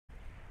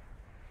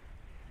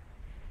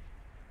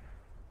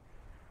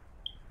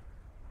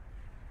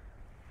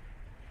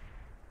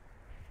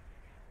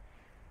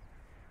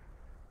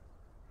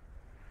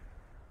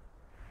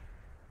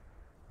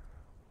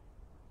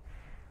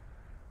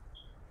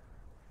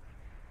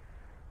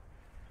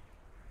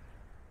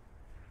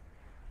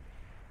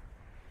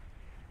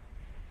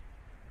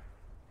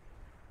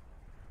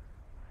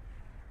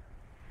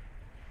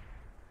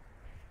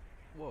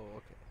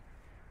okay.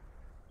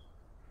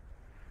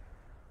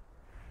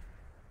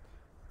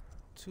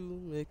 2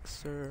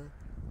 mixer.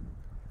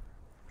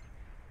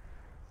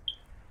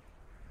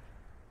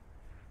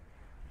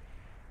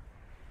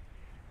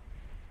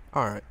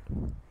 Alright.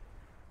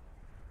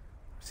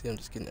 See, I'm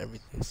just getting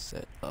everything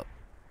set up.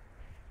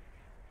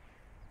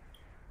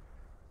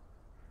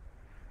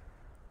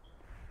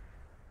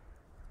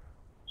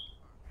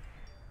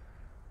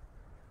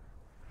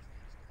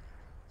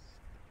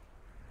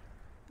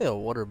 Yeah, a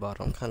water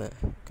bottle. I'm kinda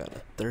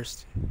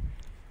thirsty.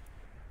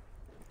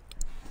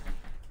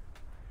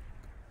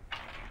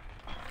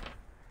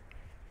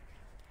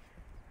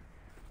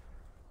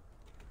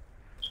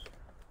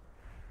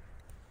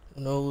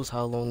 Who knows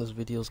how long this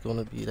video is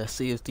gonna be? Let's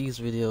see if these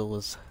video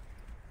was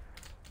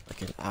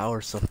like an hour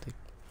or something.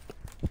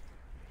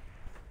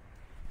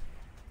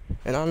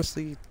 And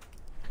honestly,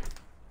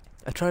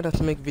 I try not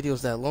to make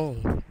videos that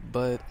long,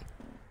 but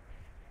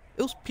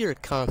it was pure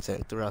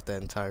content throughout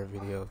that entire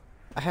video.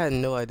 I had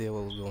no idea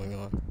what was going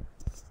on.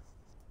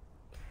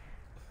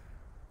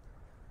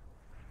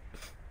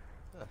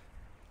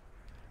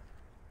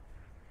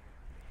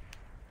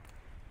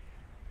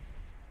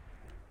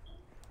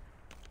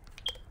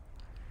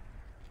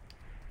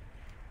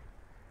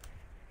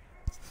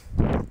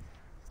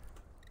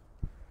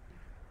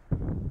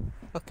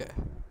 Okay,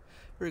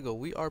 here we go.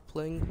 We are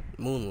playing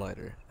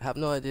Moonlighter. I have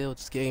no idea what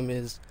this game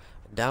is.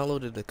 I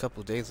downloaded it a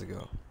couple days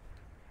ago.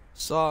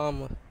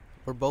 So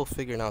we're both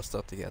figuring out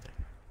stuff together.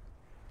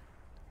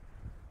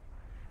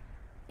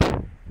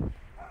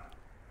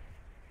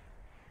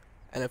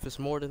 And if it's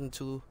more than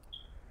 2,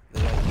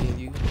 then like me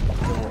and you,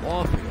 then we're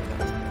all figuring it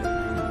out together.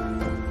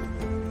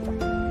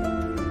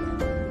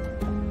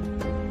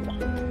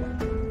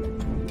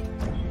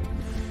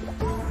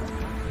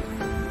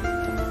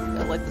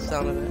 I like the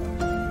sound of that.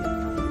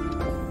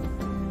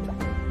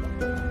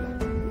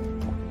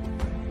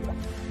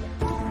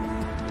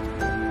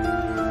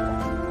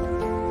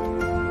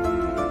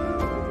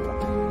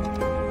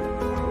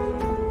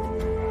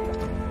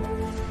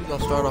 We're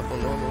gonna start off on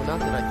normal. Not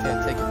that I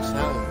can't take a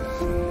challenge.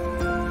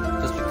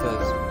 Just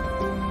because,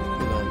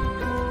 you know,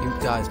 you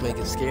guys may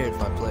get scared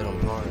if I play it on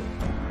hard.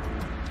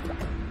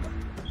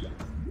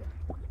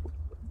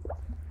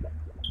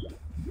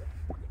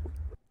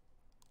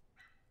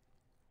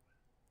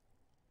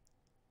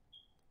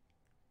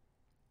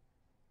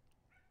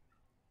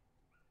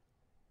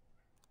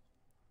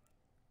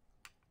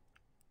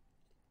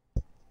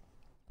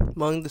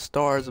 Among the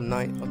stars of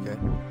night, okay.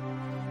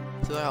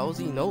 So I was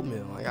eating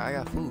oatmeal, I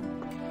got food.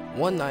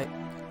 One night,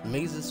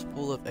 mazes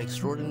full of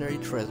extraordinary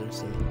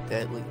treasures and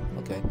deadly,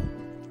 okay.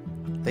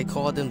 They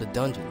called them the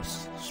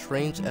dungeons,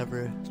 strange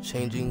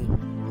ever-changing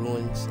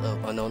ruins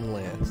of unknown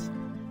lands.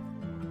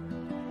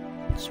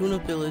 Soon a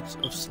village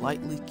of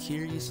slightly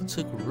curious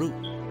took root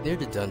near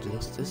the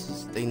dungeons.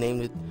 They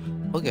named it,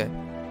 okay.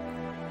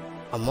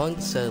 Among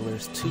the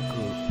settlers, 2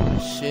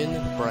 groups, Shin,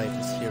 bright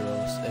as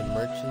heroes, and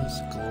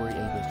merchants, glory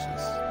and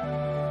riches.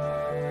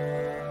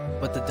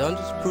 But the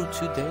dungeons proved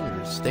too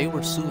dangerous. They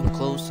were soon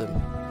closed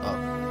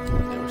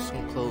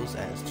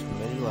as too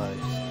many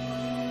lives.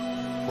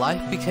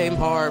 Life became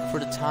hard for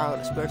the town,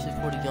 especially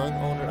for the young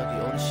owner of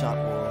the oldest shop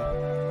world.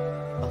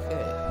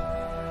 Okay.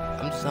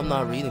 I'm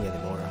not reading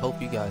anymore. I hope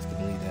you guys can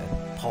read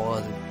that.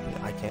 Pause it.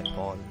 I can't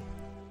pause it.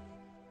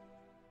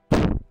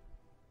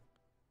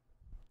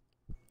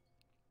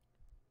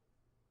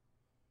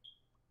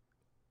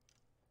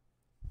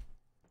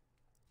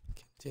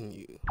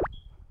 Continue.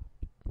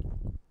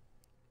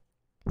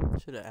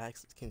 Should have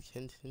asked can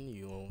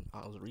continue on.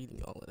 I was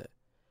reading all of that.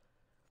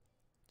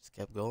 Just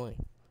kept going.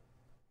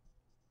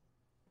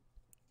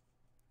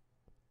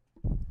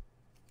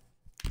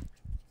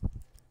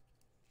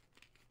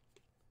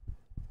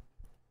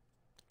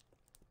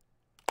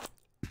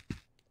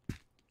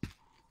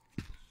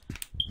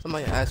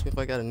 Somebody asked me if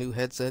I got a new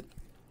headset.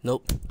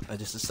 Nope. I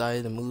just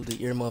decided to move the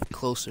earmuff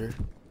closer.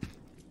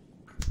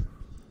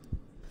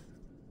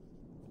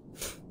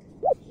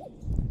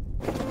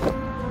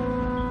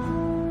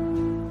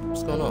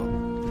 What's going on?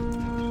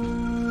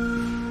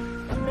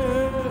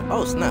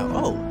 Oh snap!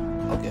 Oh,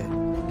 okay.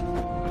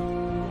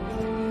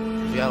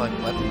 We got like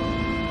weapon.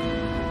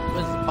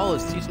 Oh,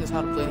 it's teaching us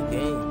how to play the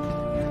game.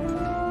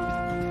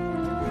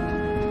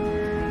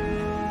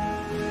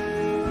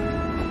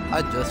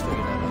 I just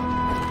figured that out.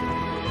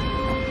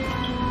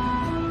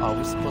 Oh,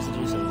 we're supposed to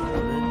do some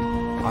order?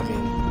 I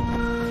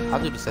mean,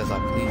 I'll do this as I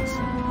please.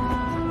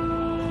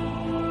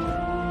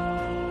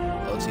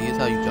 Oh, see, here's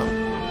how you jump.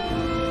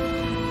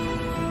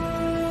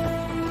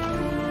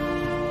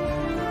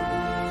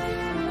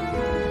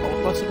 What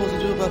am I supposed to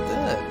do about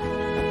that?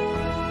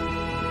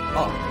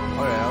 Oh,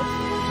 alright, I'll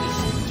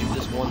just do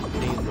this one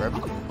thing for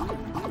everything.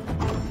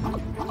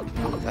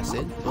 That's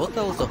it? What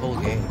that was the whole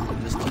game.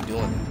 Just keep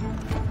doing it.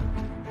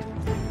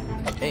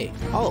 Hey,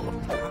 oh,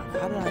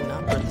 how did I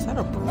not break? Is that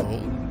a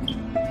broom?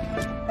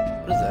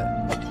 What is that?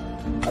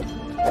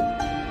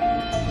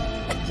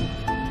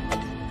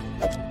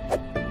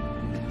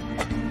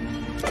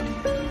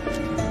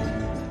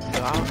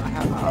 No, I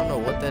don't know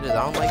what that is. I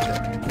don't like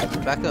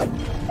that. Back up.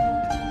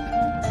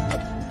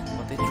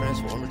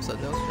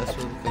 something else that's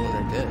really good when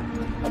they're dead.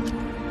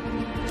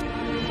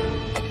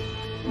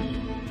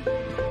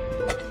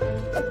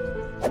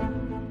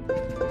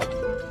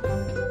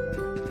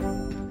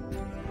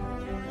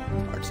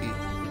 RT.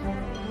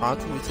 I don't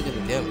think we took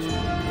any damage.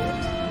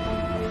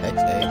 Yeah.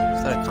 XA.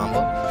 Is that a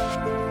combo?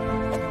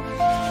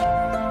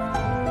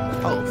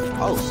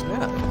 Oh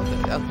snap.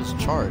 Okay, that was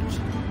charged.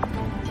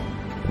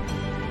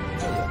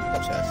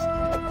 Chest.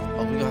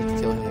 Oh, we gonna have to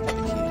kill him to get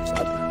the key or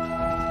something.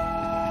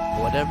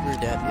 Whatever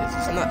that is.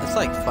 It's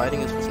like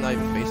fighting us, but it's not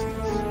even facing us.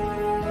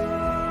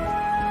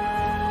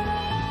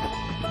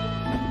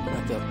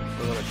 Back up.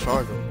 We're gonna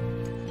charge him.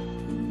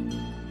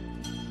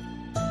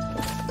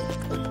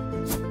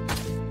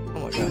 Oh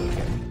my god,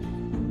 okay.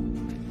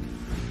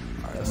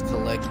 Alright, let's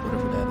collect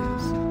whatever that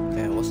is.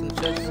 Man, what's in the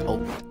chest? Oh.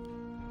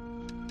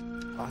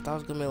 I thought I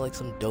was gonna make like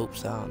some dope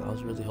sound. I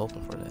was really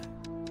hoping for that.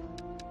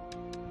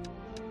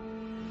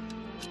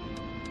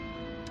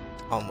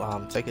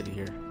 Take it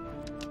here.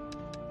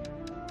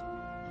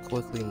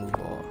 Quickly move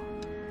on.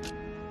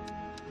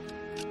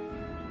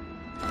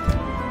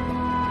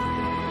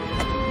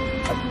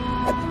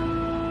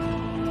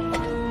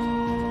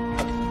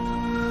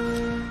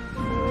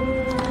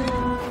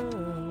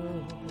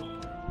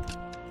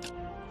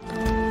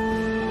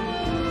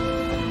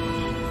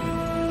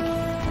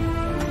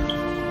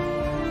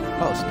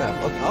 Oh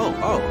snap! Okay.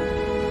 Oh.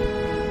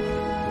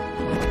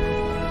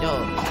 Yo,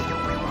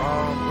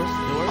 where's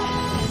the door?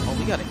 Oh,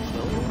 we gotta kill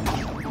him.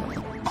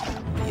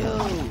 Yo,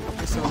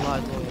 there's a lot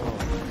going on.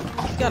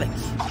 We gotta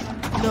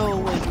kill. No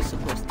way we're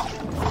supposed to.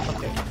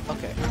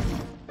 Okay.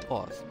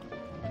 Pause.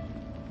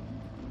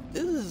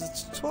 This is a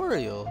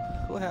tutorial.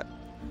 What happened?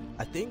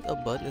 I think a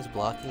button is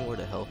blocking where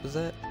the health is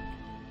at.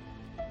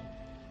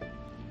 I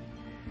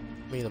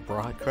mean, the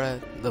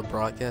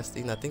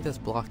broadcasting. I think that's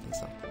blocking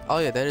something. Oh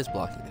yeah, that is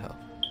blocking the health.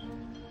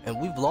 And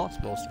we've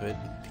lost most of it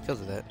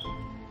because of that.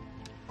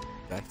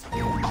 Back to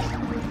you.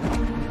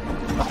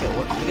 Okay,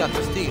 we got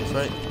these things,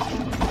 right?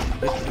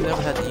 We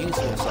never had to use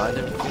one, so I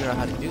never figured out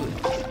how to do it.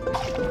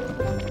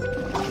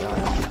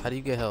 How do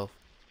you get health?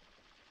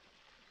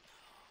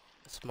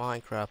 It's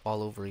Minecraft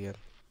all over again.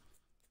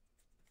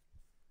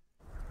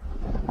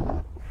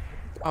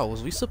 Oh,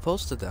 was we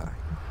supposed to die?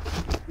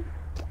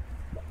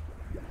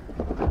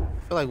 I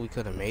feel like we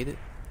could have made it.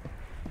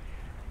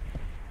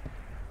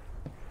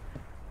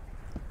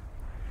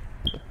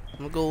 I'm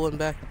gonna go one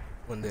back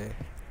one day.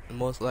 And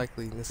most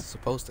likely this is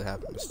supposed to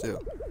happen, but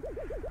still.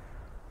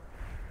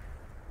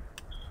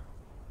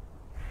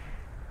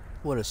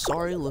 What a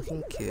sorry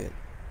looking kid.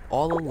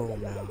 All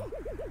alone now.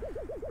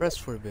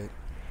 Rest for a bit.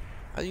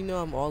 How do you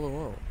know I'm all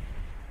alone?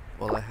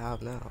 Well, I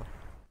have now.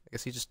 I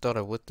guess he just thought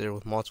I went there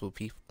with multiple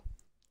people.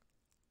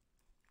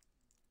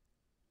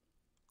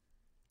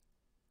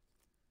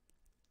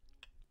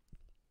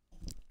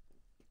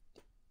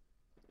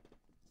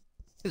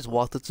 He just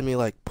walked up to me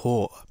like,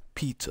 poor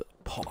Peter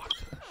Parker.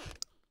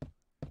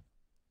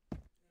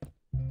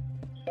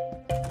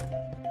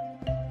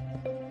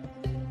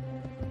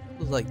 It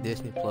was like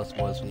Disney Plus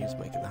was when he was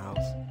making the house.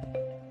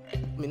 I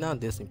mean, not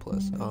Disney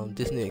Plus,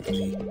 Disney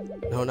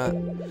XD. No, not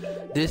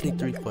Disney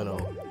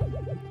 3.0.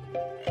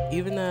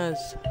 Even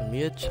as a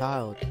mere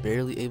child,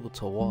 barely able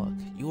to walk,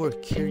 you are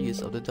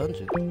curious of the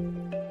dungeon.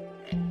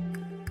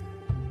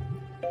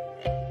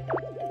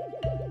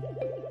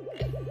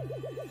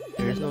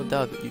 There is no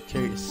doubt that you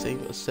carry the same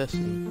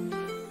obsession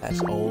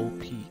as old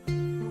Pete.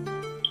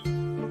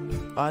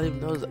 I didn't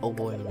even notice the old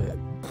boy in a minute.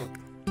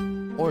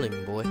 Morning,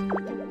 boy.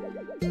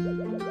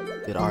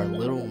 Did our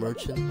little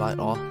merchant bite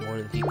off more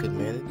than he could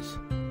manage?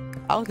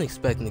 I wasn't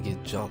expecting to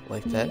get jumped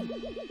like that.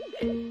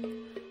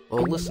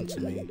 Well, listen to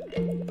me.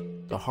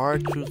 The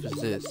hard truth is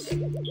this.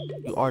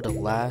 You are the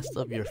last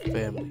of your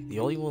family, the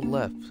only one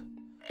left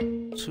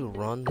to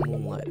run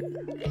Moonlighter.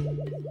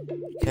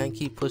 You can't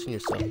keep pushing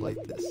yourself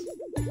like this.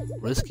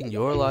 Risking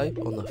your life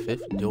on the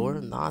 5th door?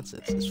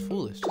 Nonsense. It's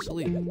foolish. Just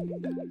leave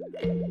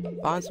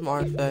it. Find some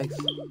artifacts,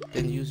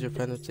 then use your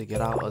friend to get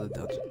out of the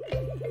dungeon.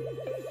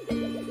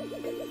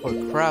 For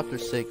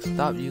crap's sake,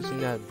 stop using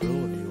that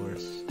broom of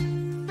yours,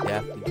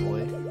 dafty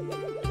boy.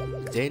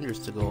 It's dangerous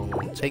to go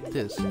alone. Take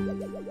this.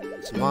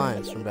 It's mine.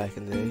 It's from back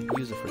in the day.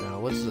 Use it for now.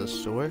 What is this, a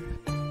sword?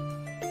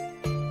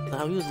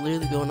 Now he was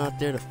literally going out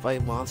there to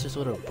fight monsters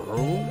with a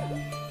broom?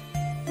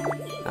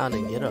 Now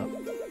then, get up.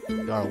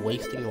 You are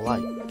wasting your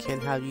life.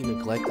 Can't have you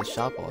neglect the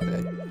shop all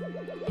day.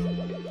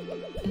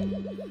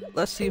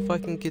 Let's see if I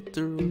can get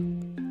through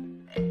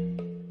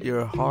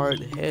your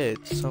hard head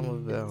some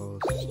of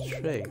those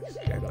tricks.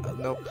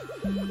 No,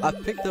 I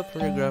picked up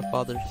from your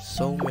grandfather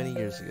so many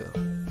years ago.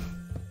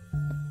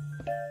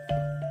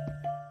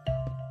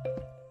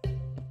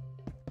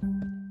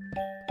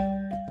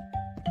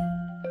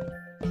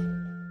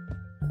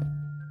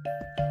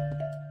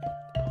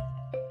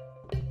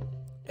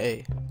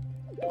 Hey,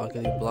 how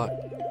can you block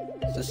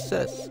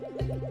success?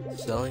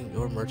 Selling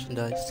your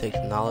merchandise takes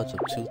knowledge of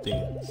two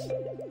things.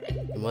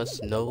 You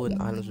must know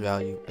an item's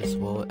value as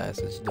well as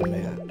its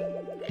demand.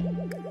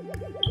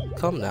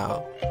 Come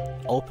now,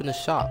 open the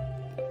shop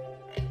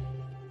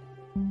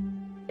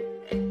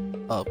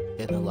up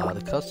and allow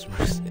the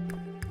customers in.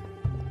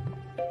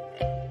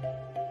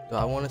 Do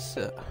I want to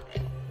sell?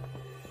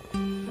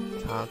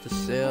 Time to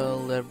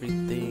sell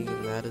everything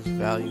that is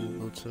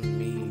valuable to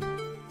me.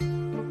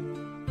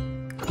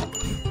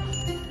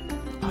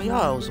 Oh yeah,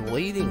 I was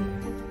waiting.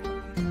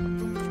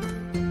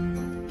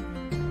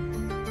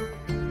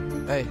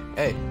 Hey,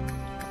 hey.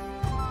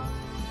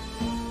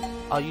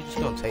 Oh, you just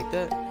gonna take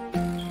that?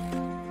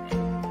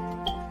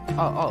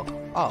 Oh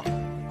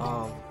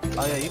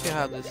yeah, you can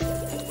have this.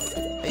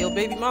 Hey, yo,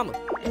 baby mama.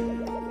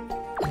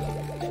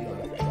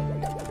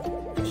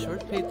 Be sure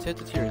to pay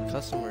attention to your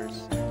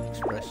customers'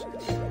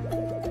 expressions.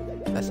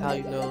 That's how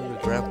you know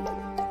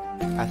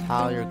That's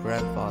how your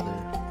grandfather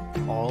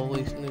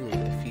always knew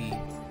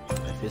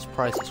if his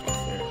prices were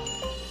fair.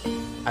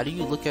 How do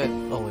you look at?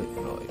 Oh wait,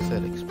 no, it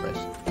said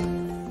expression.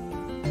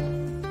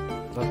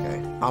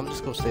 Okay, I'm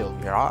just gonna stay over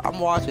here. I'm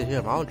watching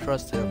him. I don't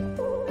trust him.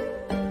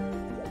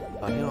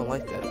 Oh, you don't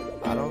like that.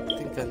 I don't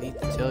think I need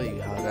to tell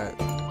you how that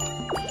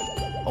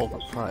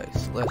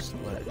overpriced. Let's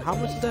learn. How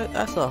much is that?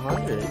 That's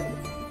 100.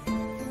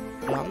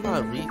 Yo, I'm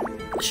not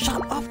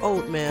Shut up,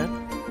 old man.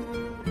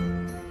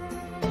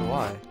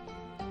 Why?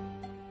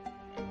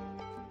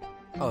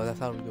 Oh, that's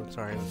how we go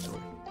to our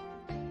inventory.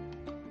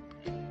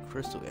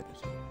 Crystal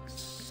energy.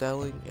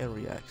 Selling and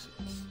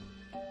reactions.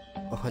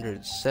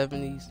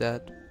 170s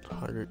that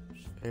 100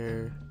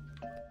 fair.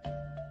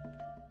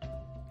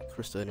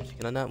 Crystal energy.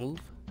 Can I not move?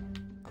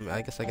 I mean,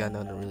 I guess I got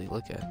nothing to really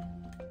look at.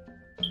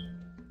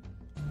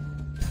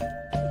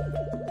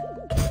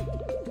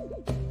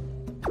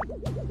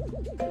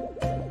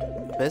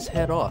 Let's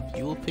head off.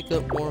 You will pick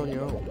up more on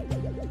your own.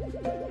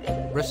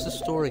 Rest of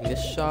storing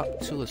this shop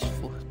to its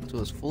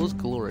fullest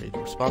glory. The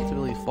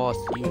responsibility falls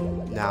to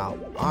you. Now,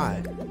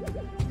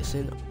 it's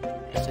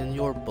in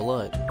your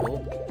blood.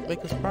 Well,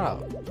 make us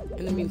proud.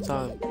 In the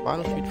meantime, why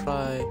don't you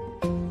try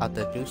out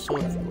that new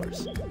sword of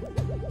yours?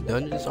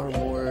 Dungeons are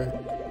more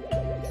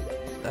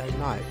at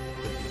night.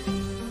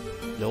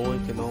 No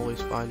one can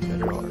always find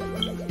better art.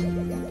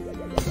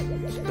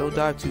 So don't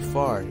dive too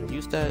far.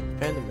 Use that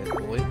pendant,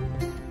 boy.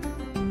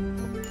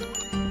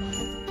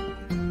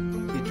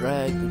 Get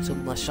dragged until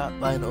my shot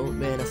by an old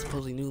man that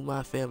supposedly knew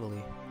my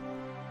family.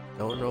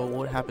 Don't know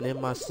what happened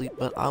in my sleep,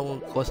 but I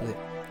won't question it.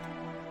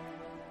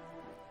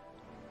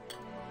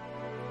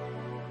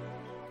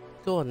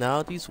 Go on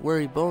now, these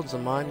weary bones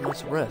of mine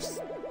must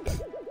rest.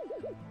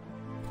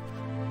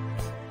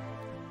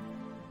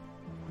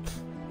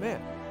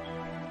 Man.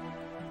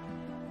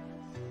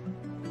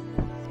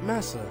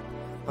 Massa,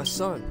 my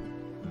son.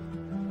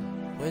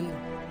 When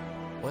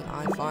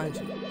I find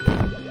you.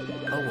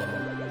 Oh well,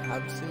 I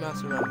haven't seen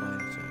Massa around by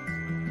any chance.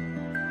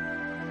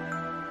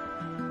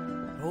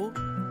 Oh?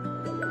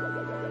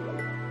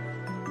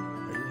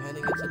 Are you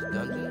heading into the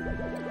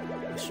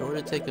dungeon? Be sure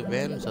to take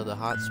advantage of the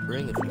hot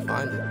spring if you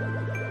find it.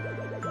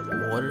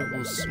 Water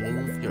will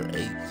smooth your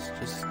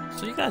aches.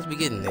 So you guys be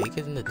getting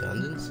naked in the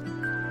dungeons?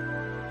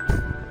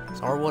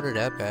 Is our water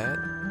that bad?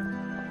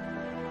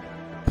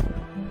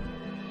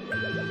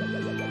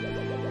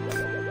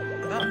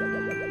 Ah.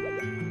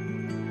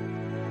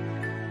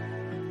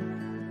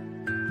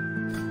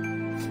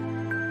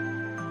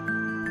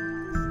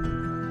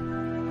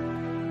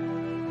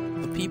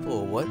 The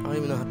people, what? I don't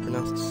even know how to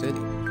pronounce the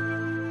city.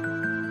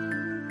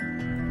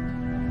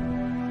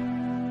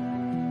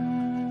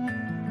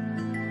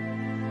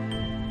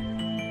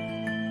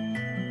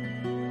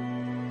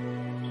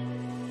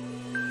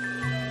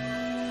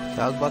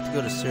 I was about to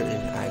go to certain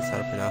and ask how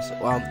to pronounce it.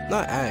 Well,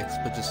 not ask,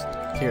 but just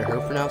hear her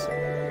pronounce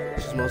it.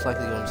 She's most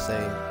likely going to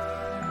say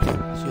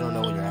she don't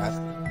know what you're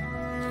asking.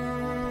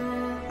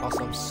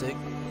 Also, I'm sick,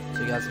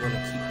 so you guys are going to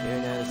keep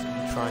hearing that as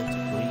me trying to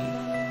breathe.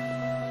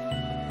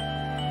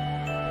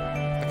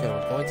 Okay,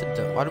 we're going to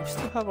the... Why do we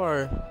still have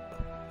our...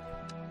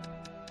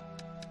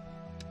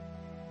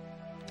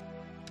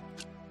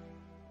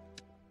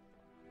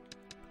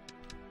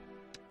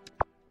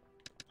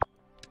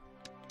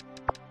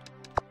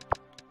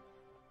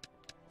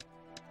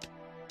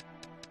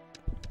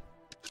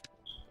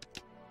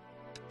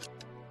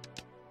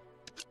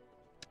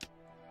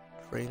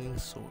 Training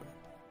sword.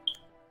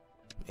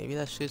 Maybe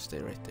that should stay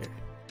right there.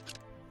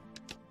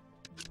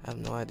 I have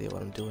no idea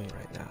what I'm doing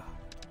right now.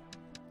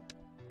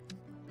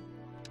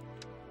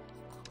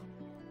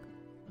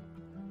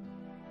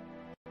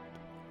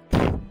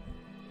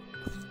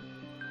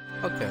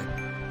 Okay.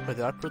 Wait,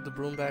 did I put the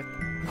broom back?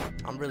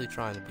 I'm really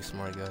trying to be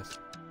smart, guys.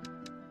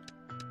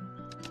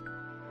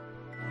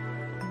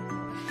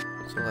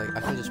 So like,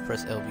 I can just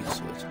press LB to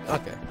switch.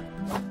 Okay.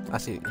 I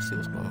see what's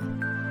going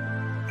on.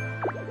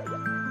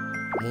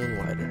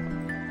 Moonlighter.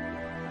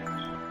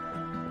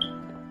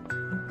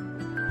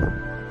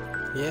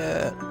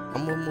 Yeah,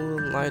 I'm a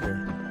Moonlighter.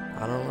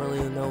 I don't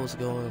really know what's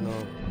going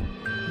on.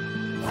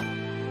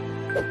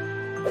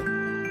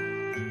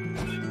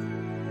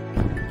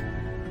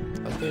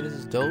 Okay, this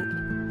is dope.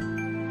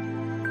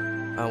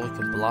 We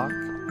can block.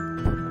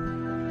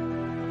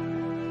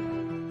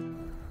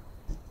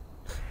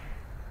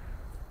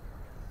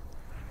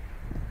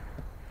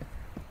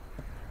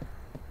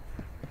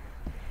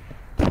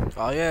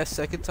 Oh yeah,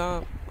 second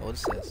time. Oh, it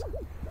says.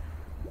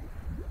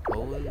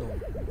 Oh no.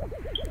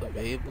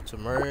 able to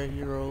murder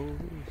heroes.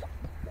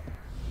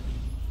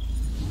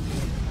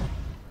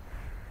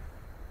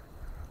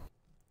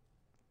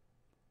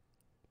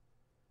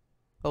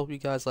 Hope you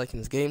guys liking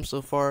this game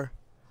so far.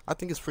 I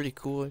think it's pretty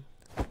cool.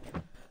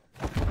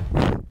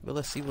 But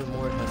let's see what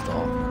more it has to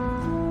offer.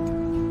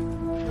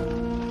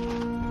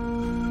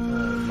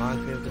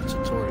 Reminds me of the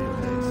tutorial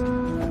days.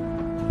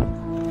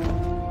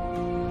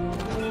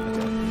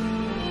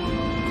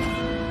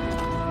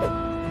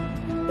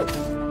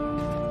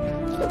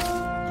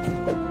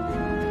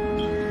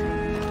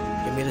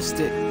 Give me the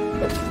stick.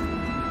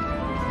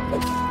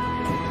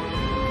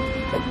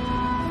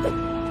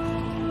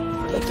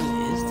 What even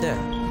is that?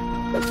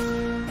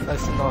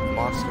 That's enough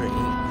Monster Inc.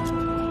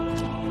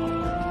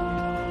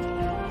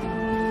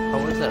 Oh,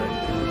 what is that right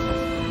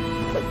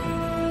there?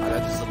 Oh,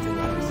 that just looking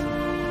nice.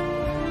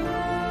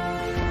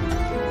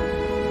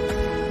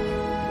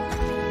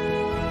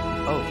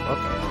 Oh,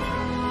 okay.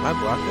 My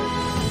blocker.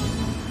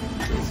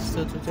 This is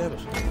still 2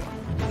 damage.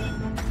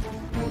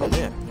 Oh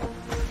man.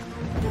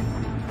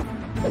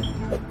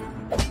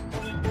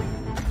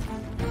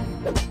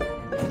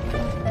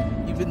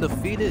 You've been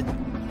defeated.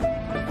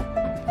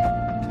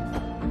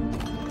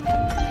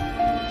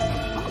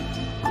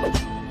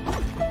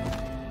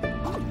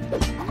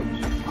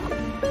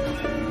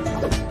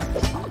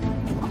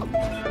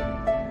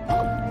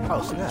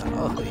 Oh snap.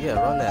 Oh yeah,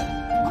 run that.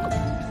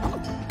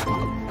 Oh,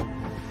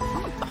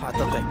 I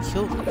thought that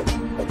killed me.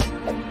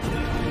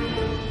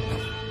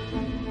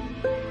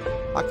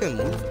 I can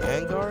move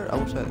and guard? I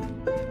wish I...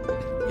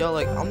 Yo,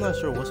 like, I'm not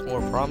sure what's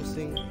more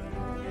promising.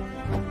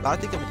 But I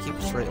think I'm gonna keep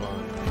a straight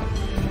line.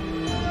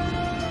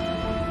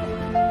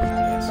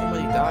 Man,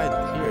 somebody died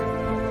here.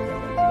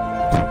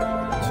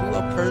 To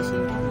a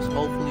person who's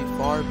hopefully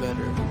far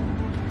better.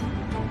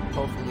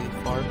 Hopefully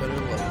far better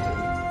luck.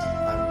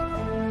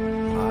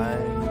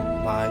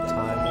 My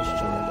time is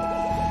short.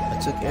 I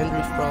took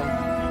Andrew from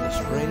the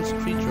strange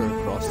creature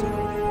across the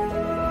room.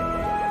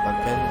 My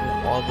pen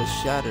all but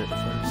shattered from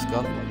the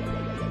scuffle.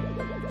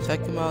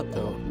 Check him out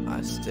though.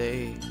 I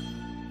stay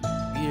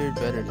weird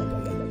better than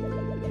me.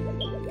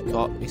 He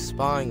caught me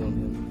spying on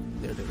him.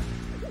 There they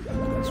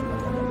that's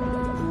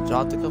right.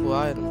 Dropped a couple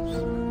items.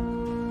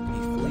 He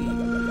fled.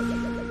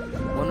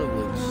 One of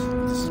which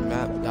is this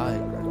map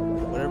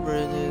diagram. Whatever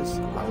it is,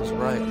 I was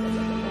right.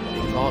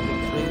 They called me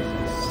crazy.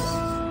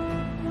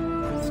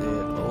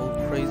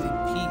 Crazy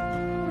Pete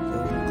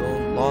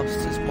lost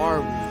his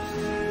marbles.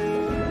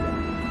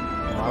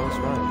 And I was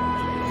right.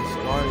 He's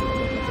guarding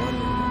the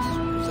dungeons,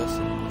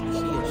 possessing the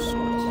key of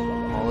sorts.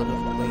 All of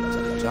them linked to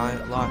the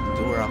giant locked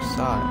door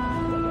outside.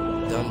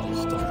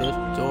 Dungeons, the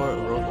 5th door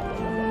open.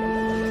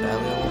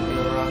 Sadly, I won't be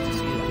around to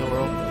see the door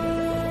open.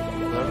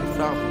 Whoever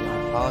found me, I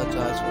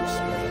apologize for the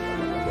smell.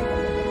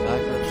 The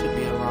backup should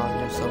be around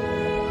here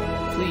somewhere.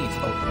 Please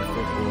open the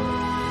 5th door.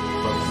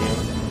 Broken.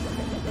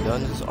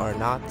 Dungeons are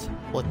not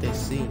what they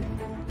seem.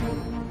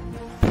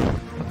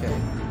 Okay.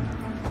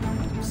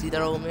 You see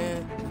that old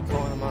man? I'm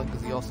calling him out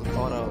because he also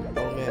called out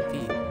old man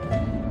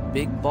Pete.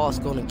 Big boss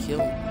gonna kill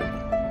me.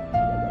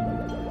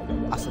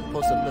 I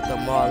supposed to let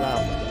them all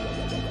out.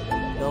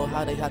 Know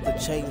how they had to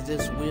change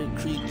this weird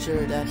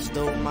creature that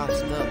stole my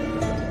stuff.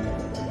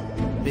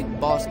 Big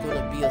boss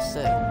gonna be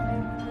upset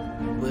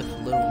with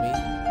little me.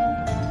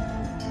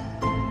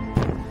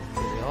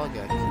 They all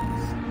got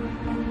keys.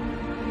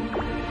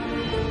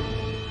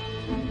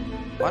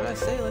 Why did I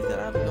say it like that?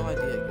 I have no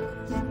idea,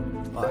 guys.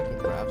 Oh, I can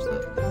grab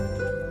stuff.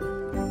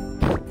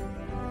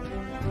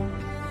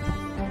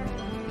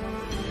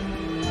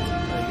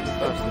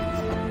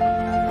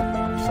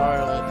 I'm sorry,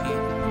 old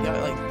Pete. You got,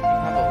 like, you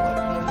have a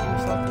weapon on you or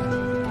something?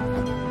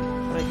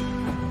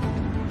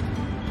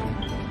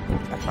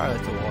 I probably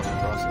like to walk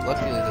across it.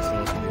 Luckily, this one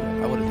was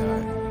here. I would have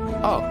died.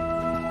 Oh,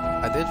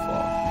 I did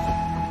fall.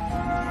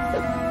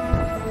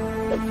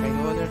 Can you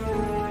go in there?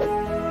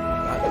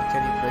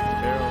 Can you break the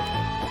barrel?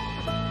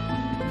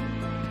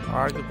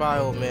 Alright, goodbye,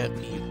 old man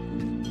Pete.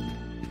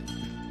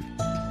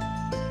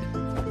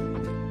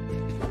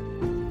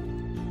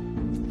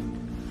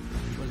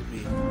 What it be?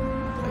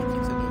 How you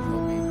keep telling me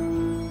about me?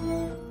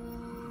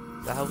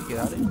 Is that how we get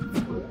out of here?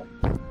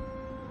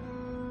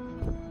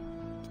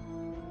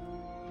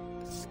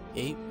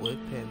 Escape with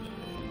Panda.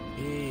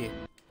 Yeah.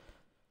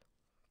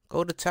 Go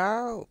to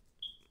town.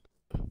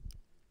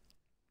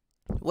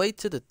 Wait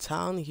till the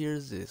town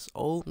hears this.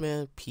 Old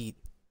man Pete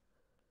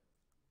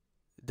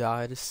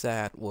died a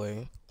sad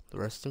way.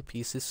 Rest in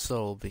peace his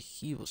soul, but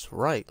he was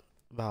right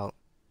about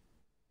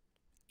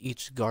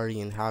each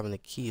guardian having a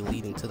key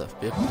leading to the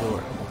 5th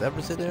door.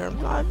 Whoever's in there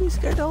might be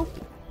scared to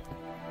open.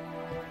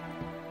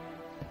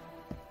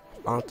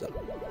 Fountain.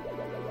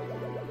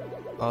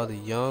 Oh, the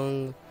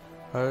young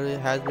herd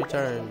has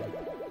returned.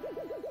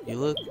 You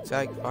look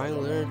like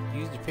finally learned to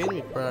use your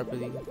payment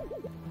properly.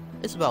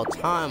 It's about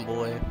time,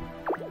 boy.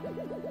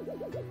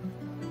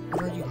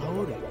 What are you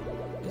holding?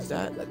 Is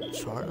that a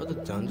chart of the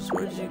dungeons?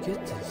 Where did you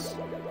get this?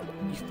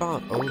 You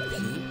found OP?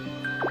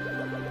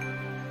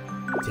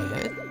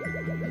 Dead?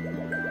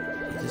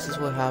 This is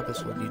what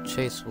happens when you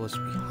chase what's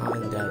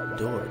behind that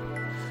door.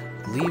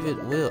 Leave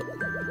it will.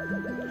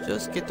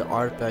 Just get the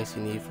artifacts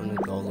you need from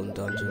the Golem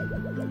dungeon.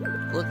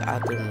 Look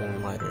after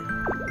Moonlighter.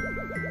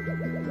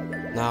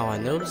 Now I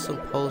noticed some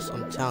posts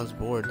on the town's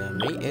board that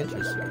may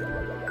interest you.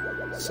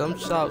 Some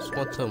shops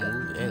want to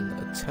move in,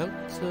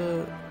 attempt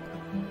to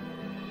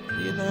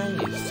reunite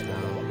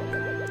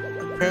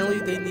town. Apparently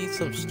they need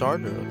some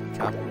starter of the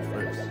capital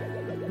first.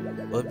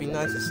 But it'd be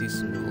nice to see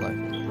some new life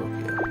in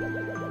Brooklyn.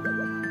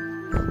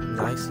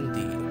 Nice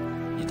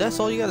indeed. That's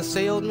all you gotta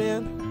say, old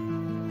man?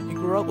 You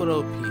grew up with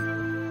OP.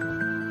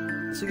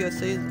 So you gotta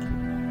say he's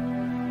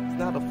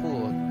not a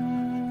fool.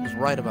 He was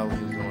right about what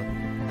he was doing.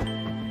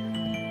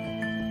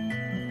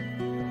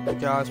 You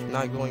guys for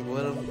not going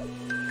with him. You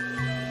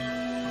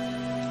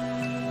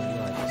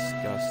are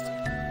disgusting.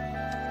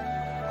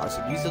 Alright, so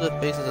these are the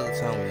faces of the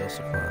town we know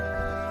so far.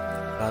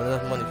 Not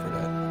enough money for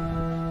that.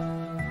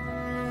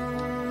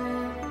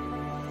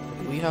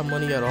 Do we have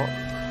money at all?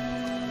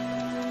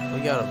 We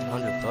got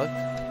 $100 bucks.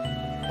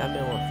 That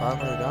man want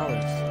 $500.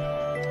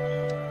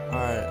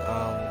 Alright,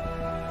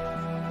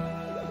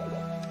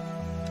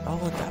 y'all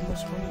want that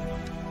much money?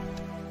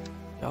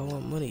 Y'all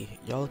want money?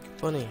 Y'all look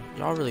funny.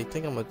 Y'all really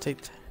think I'm gonna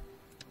take?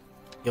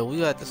 Yo, we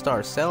got to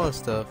start selling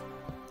stuff.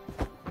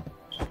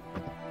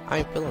 I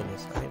ain't feeling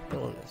this.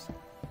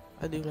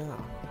 I do now.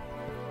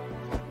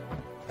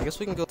 I guess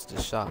we can go to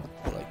the shop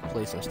and like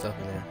play some stuff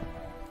in there.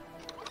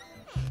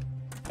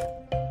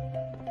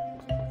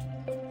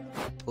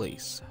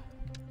 Place.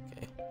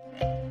 Okay.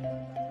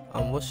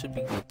 What should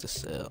be good to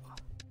sell?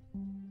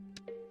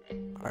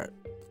 Alright.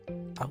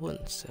 I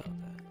wouldn't sell that.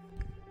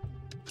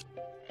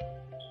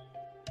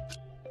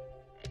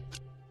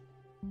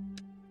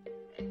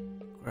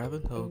 Grab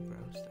and hoe,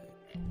 grab steak.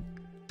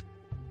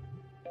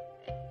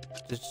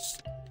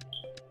 Just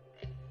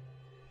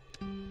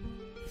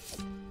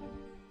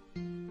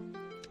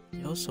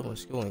yo, so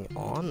much going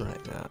on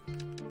right now.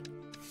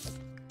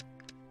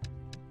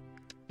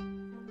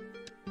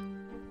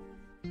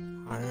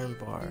 Iron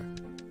bar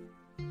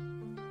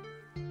and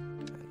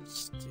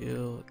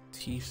steel,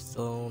 teeth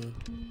stone,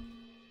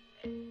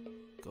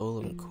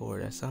 golem core.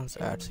 That sounds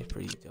actually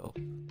pretty dope.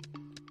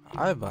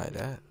 I buy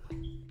that.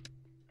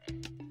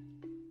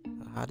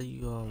 How do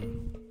you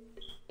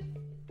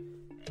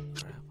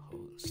grab,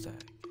 hold, and stack?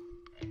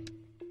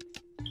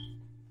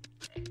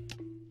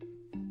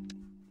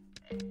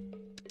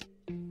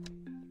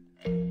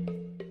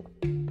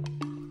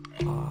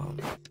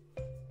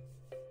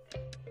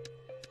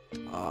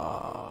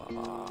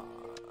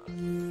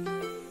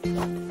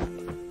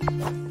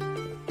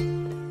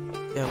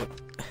 Yeah,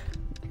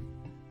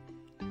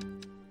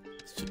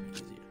 this should be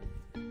easier.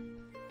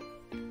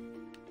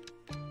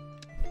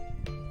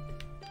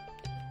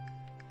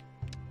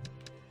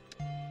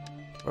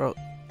 Bro,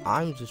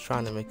 I'm just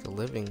trying to make a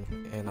living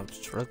and I'm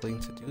struggling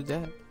to do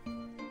that.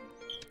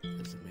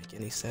 Doesn't make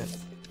any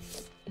sense.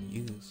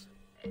 Use.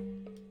 I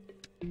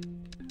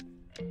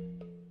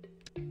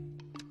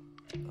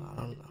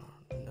don't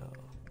know.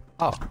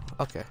 Oh,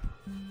 okay.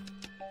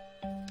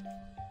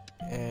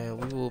 And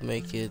we will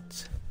make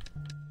it.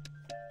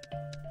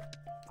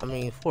 I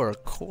mean, for a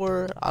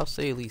core, I'll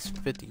say at least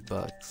 $50.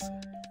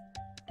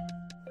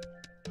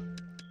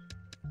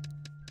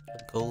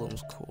 The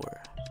golem's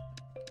core.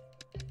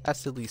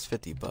 That's at least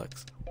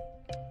 $50.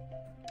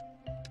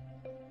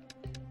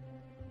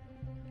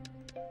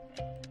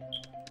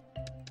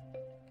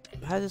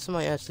 Imagine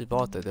somebody actually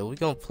bought that though. We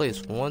gonna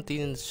place one thing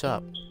in the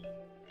shop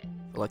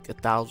for like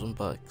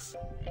 $1,000.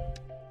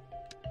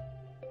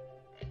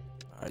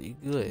 Are you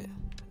good?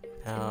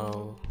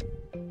 Now,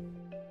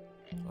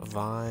 a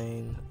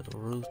vine, a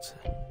root,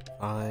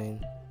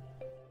 vine.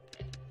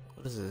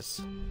 What is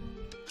this?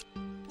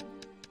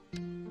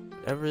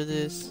 Whatever it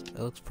is, that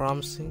looks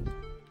promising.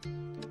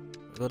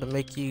 We're gonna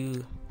make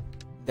you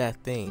that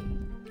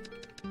thing.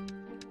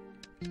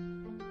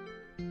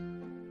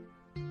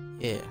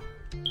 Yeah.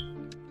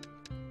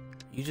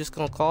 You just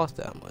gonna cost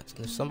that much,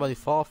 and if somebody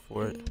fall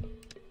for it,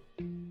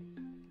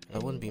 I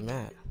wouldn't be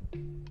mad.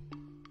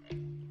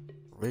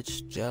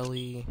 Rich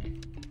jelly.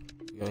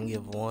 We're gonna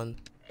give one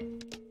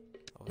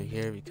over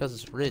here because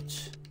it's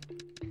rich.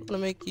 I'm gonna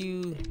make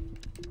you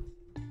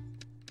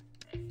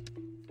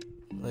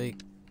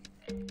like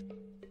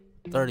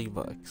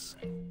 $30.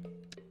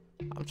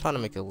 I'm trying to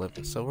make a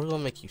living, so we're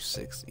gonna make you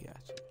 60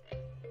 actually.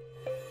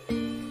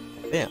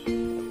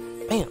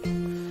 Bam.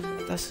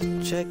 Bam. That's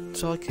a check,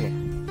 so okay.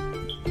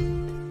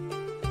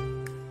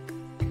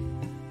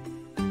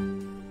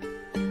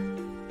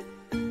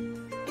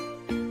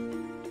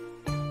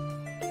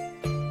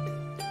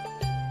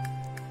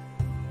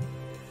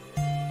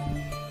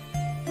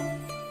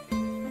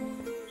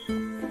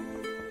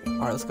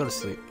 Alright, let's go to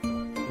sleep.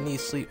 We need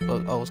sleep.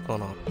 Oh, what's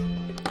going on?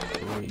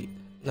 Read.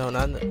 No,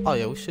 not. Oh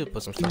yeah, we should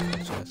put some stuff in the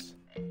chest.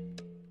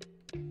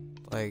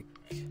 Like.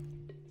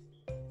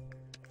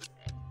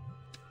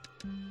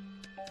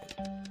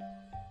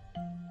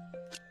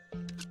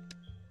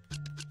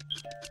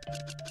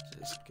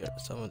 Just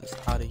get some of this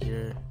out of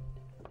here.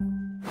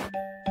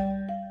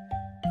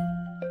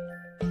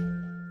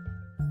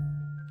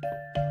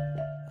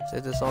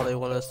 Is this all they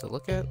want us to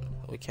look at?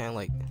 We can't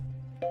like.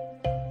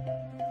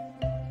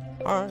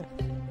 Alright.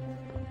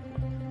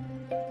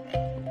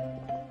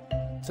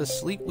 To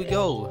sleep we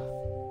go.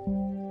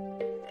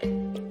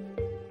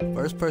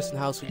 First person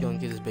house we gonna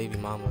get is baby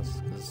mama's,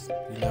 cause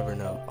you never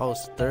know. Oh,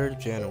 it's 3rd of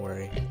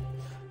January.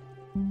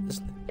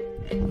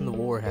 The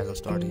war hasn't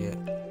started yet.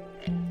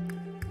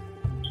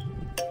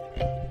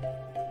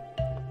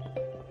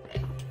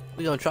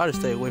 We gonna try to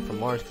stay away from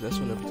Mars, cause that's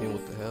when everything.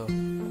 What the hell?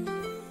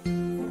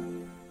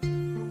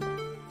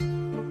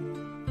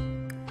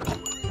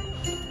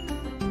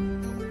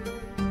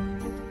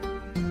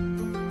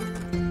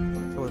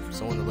 Wait for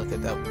someone to look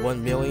at that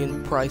 1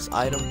 million price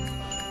item.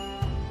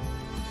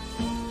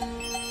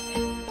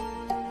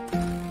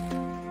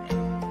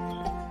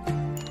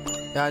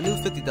 Yeah, I knew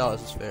 $50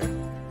 was fair.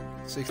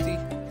 60?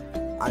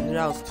 I knew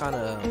that was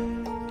kinda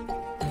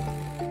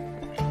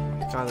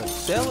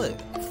silly.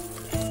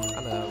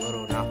 Kinda a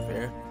little not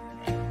fair.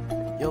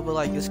 Yo, but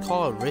like, it's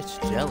called rich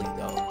jelly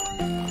though.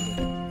 I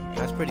mean,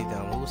 that's pretty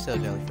dumb. We'll sell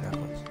jelly for that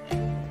much.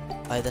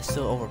 Like, that's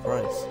still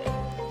overpriced.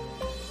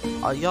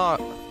 Y'all,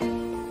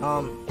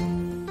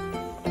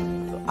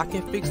 I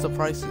can fix the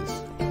prices.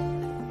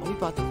 We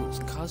about to lose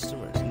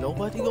customers.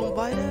 Nobody gonna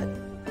buy that?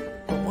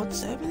 For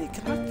 170?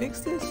 Can I fix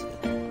this?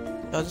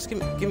 Y'all, just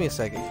give me a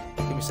second.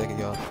 Give me a second,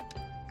 y'all.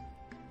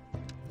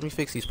 Let me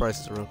fix these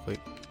prices real quick.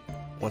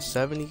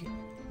 170.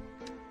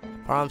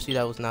 Promise you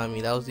that was not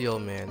me. That was the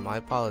old man. My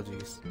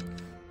apologies.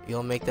 You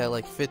gonna make that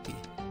like 50.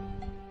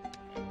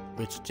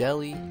 Rich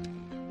jelly.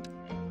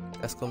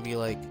 That's gonna be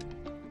like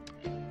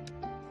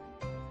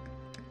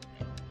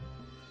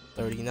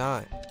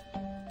 39.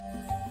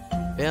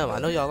 Damn, I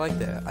know y'all like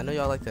that. I know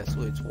y'all like that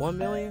switch. 1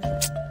 million?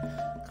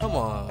 Come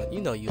on.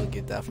 You know you'll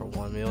get that for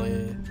 1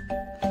 million.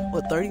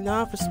 What,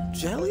 39 for some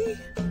jelly?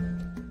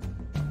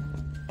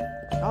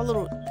 Y'all a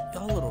little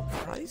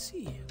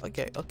pricey.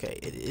 Okay,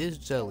 it is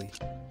jelly.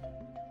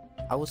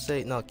 I would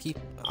say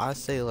I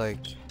say like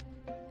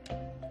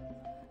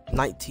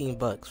 19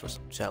 bucks for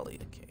some jelly.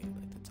 Okay,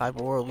 like the type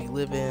of world we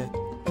live in,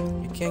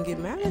 you can't get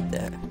mad at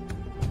that.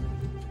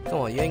 Come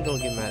on, you ain't gonna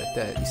get mad at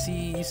that.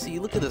 You see,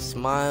 look at the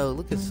smile.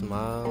 Look at the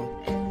smile.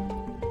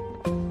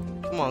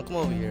 Come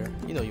over here.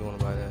 You know you wanna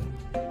buy that.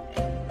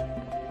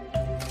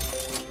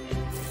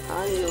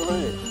 How you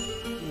doing?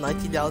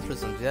 $19 for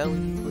some jelly?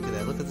 Look at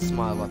that. Look at the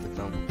smile about to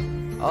come.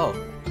 Oh,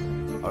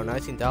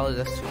 $19,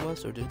 that's too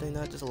much? Or do they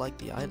not just like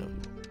the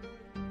item?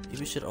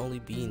 Maybe it should only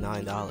be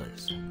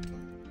 $9.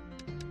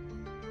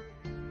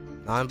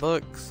 9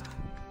 bucks.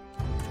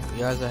 You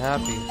guys are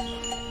happy.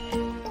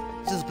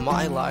 This is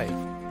my life.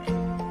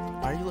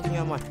 Why are you looking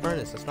at my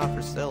furnace? It's not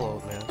for sale,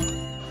 old man.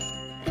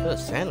 Look,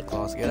 Santa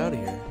Claus, get out of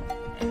here.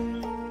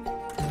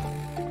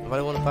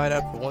 Anybody want to buy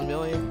that for 1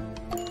 million?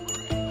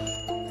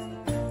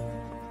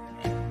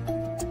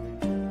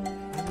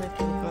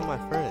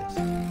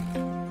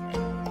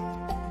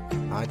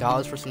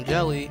 $9 for some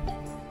jelly.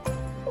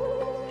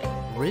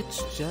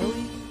 Rich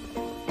jelly?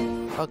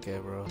 Okay,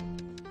 bro.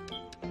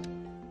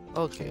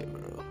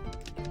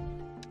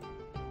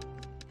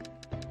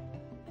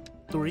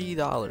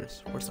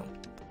 $3 for some.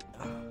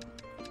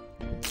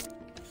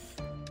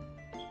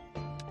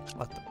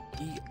 About to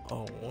beat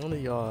on one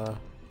of y'all.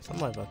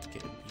 Somebody about to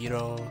get beat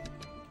on.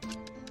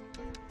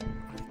 I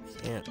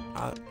can't.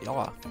 Y'all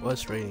are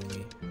frustrating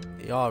me.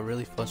 Y'all are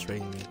really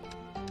frustrating me.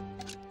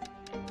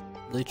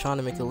 Really trying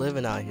to make a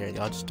living out here, and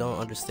y'all just don't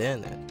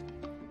understand that.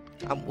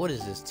 What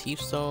is this, Teeth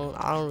Stone?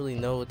 I don't really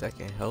know what that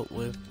can help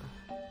with.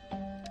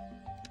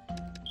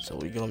 So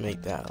we're gonna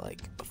make that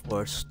like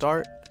for a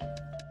start.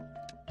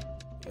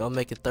 You're gonna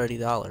make it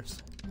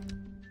 $30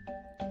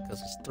 because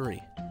it's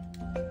 3.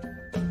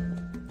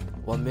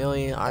 1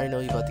 million. I already know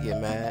you about to get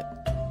mad,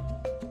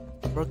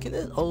 bro. Can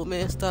this old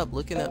man stop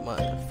looking at my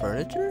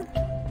furniture?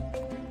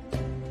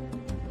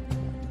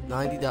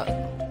 $90.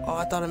 Oh,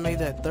 I thought I made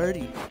that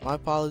 30. My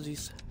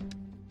apologies.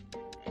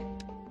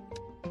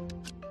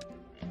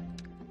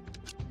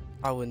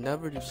 I would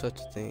never do such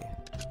a thing.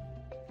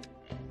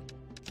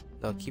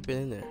 No, keep it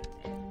in there.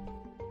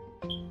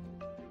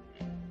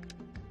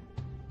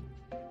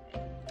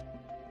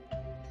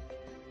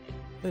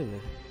 Wait a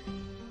minute.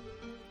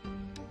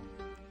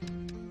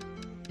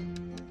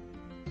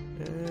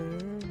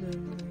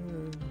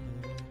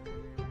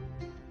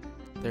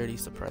 30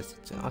 surprise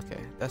 10. Okay,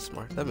 that's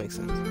smart. That makes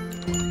sense.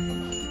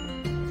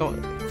 Come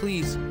on,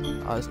 please.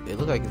 It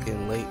looks like it's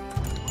getting late.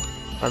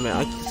 I mean,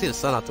 I can see the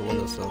sun out the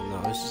window, so no,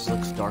 it just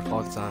looks dark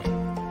all the time.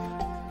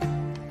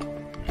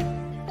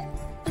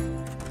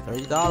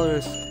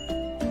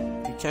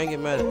 $30. You can't get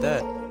mad at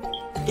that.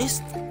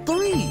 It's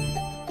 3.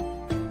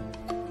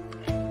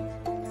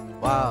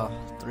 Wow,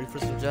 3 for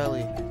some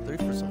jelly. 3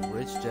 for some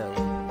rich jelly.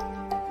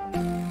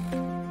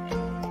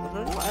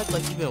 Don't act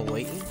like you've been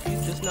waiting.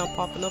 You just now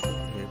popping up over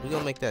here. We're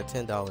gonna make that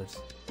 $10.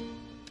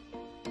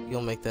 We're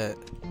gonna make that.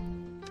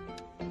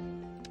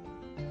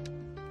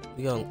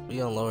 We're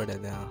gonna lower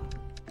that down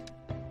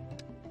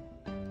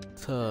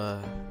to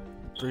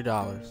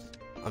 $3.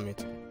 I mean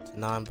to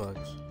 $9.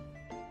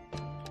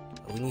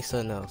 We need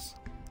something else.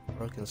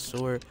 Broken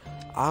sword.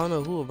 I don't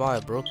know who would buy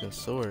a broken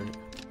sword.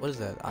 What is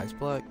that? Ice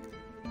block?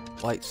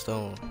 White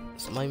stone.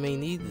 Somebody may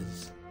need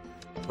this.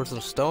 For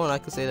some stone, I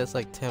could say that's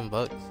like 10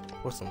 bucks.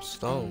 For some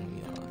stone,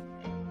 you know.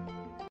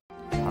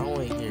 I don't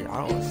want to hear,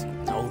 I don't want to see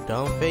no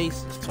dumb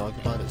faces talk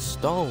about a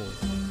stone.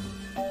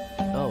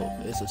 No,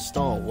 it's a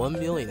stone. 1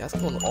 million. That's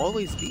going to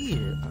always be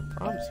here. I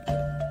promise you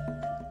that.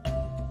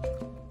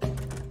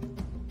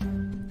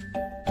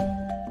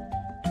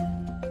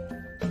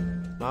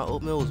 My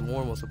oatmeal was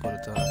warm once upon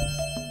a time.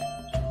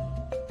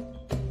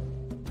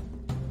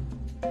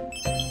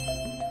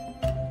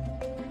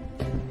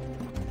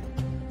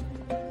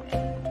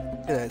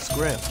 Look at that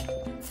scram.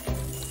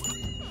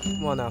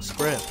 Come on now,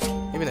 scram.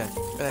 Give me that.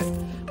 Give me that.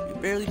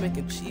 We're barely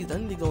making cheese. I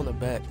need to go in the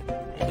back.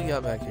 What we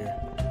got back here?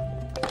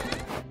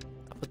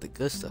 I put the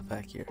good stuff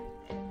back here.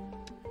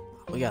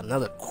 We got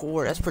another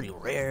core. That's pretty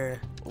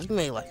rare. We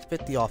made like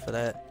 50 off of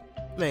that.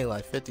 We made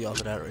like 50 off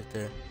of that right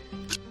there.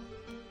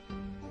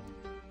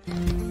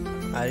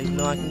 I didn't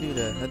know I can do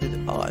that. I did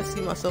it. Oh, I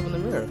see myself in the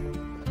mirror.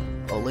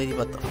 Oh, lady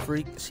about to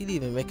freak. She didn't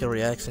even make a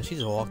reaction. She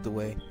just walked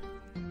away.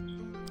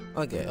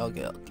 Okay.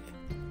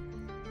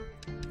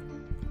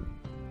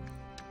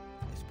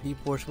 Speed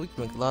portion. We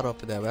can make a lot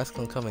off of that, but that's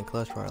gonna come in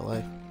clutch for our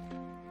life.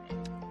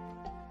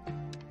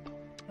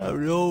 I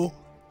know.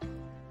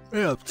 We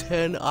have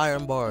 10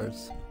 iron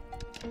bars.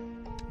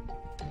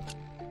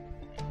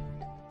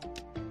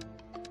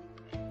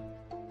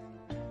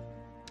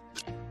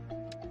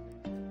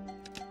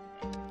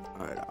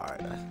 Alright.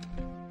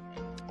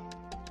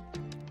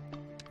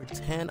 For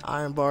 10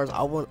 iron bars,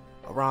 I want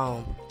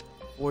around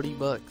 40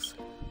 bucks.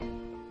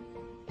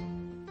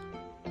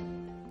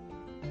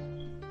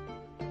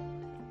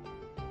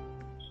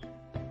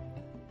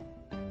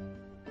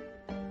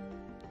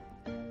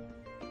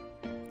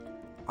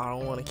 I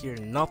don't want to hear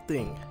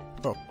nothing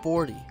for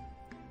 40.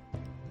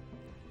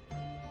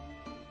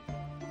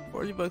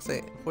 40 bucks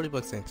ain't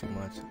too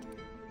much.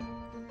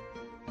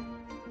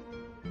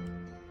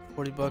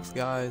 40 bucks,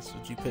 guys.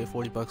 Would you pay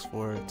 40 bucks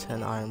for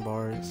 10 iron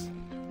bars?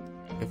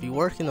 If you're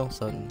working on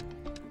something,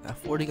 that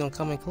 40 gonna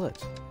come in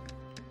clutch.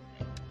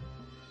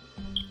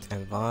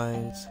 10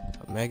 vines,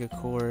 a mega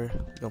core.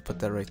 We're gonna put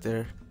that right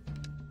there.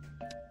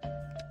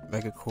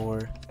 Mega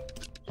core.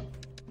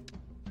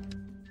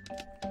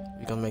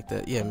 We're gonna make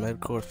that, yeah, mega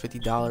core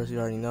 $50. You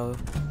already know.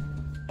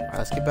 Alright,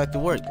 let's get back to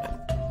work.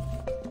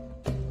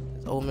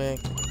 This old man.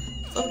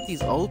 What's up with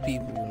these old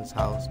people in this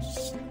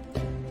house?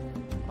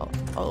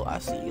 Oh, I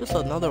see you. It's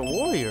another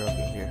warrior up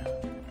in here.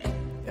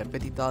 Yeah,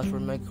 $50 for a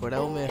mega core. That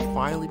old man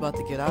finally about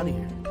to get out of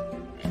here.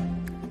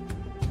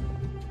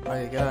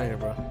 Alright, get out of here,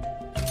 bro.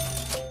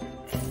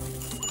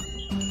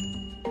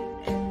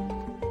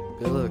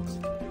 Good looks.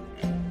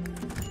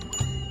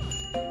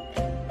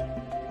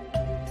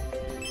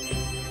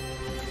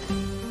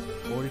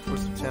 For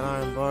some 10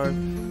 iron bars.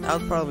 That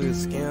was probably a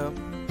scam.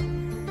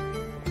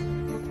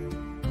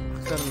 I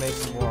could have made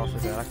some more off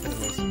of that. I could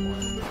have made some more.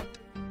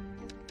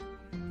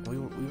 We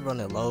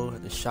running low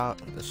at the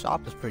shop. The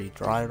shop is pretty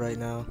dry right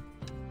now.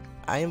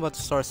 I ain't about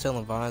to start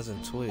selling vines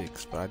and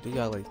twigs, but I do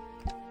got like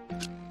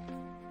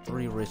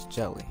 3 rich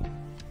jelly.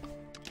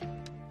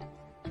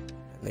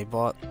 And they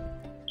bought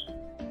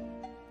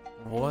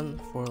one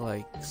for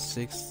like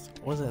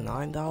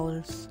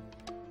 $9?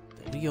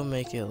 We gonna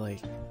make it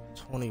like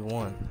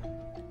 21.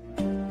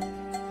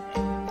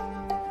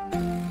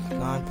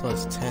 9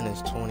 plus 10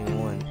 is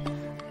 21.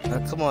 Now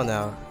come on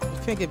now, you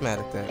can't get mad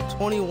at that.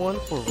 21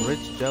 for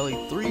rich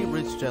jelly, 3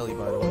 rich jelly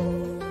by the way.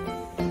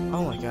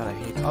 Oh my god, I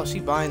hate it. Oh, she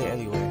buying it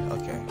anyway,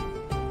 okay.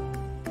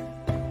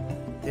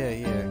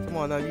 Yeah, come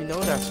on now, you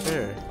know that's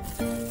fair.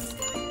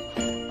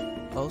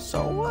 Oh,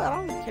 so what?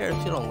 I don't care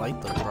if you don't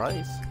like the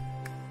price.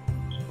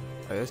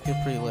 Alright, let's get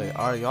pretty late.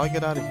 Alright, y'all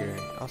get out of here.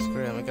 I'll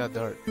scram, it got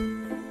dark.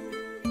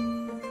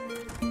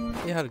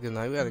 We had a good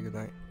night,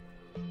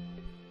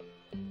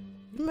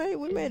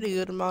 We made a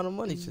good amount of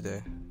money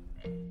today.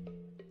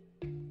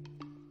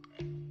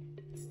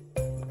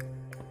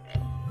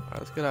 Alright,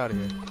 let's get out of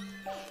here.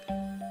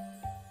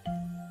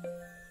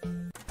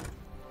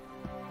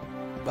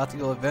 About to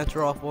go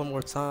adventure off one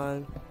more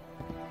time.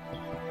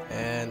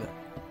 And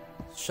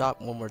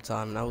shop one more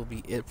time. And that will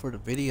be it for the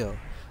video.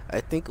 I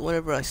think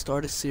whenever I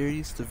start a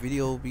series, the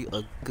video will be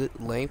a good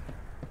length.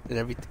 And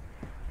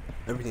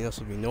everything else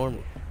will be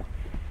normal.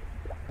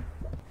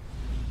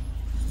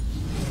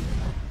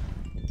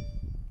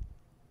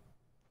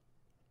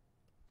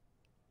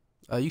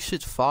 You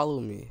should follow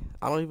me.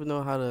 I don't even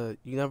know how to.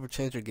 You never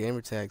change your gamer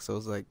tag, so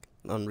it's like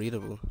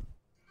unreadable.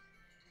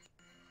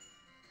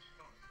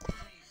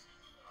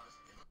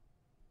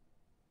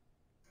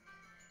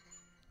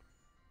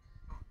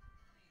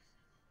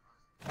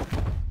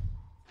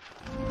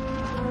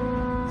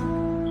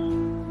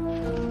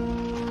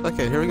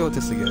 Okay, here we go with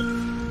this again.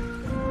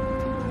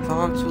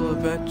 Time to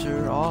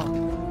adventure off.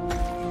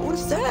 What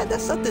is that?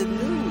 That's something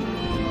new.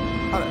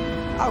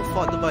 I'll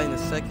fight the button in a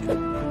second.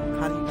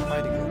 How do you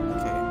fight again?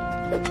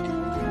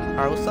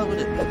 Alright, what's up with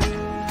it?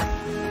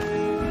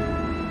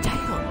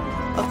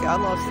 Damn! Okay, I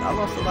lost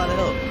a lot of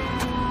health.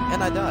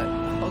 And I died.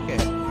 Okay.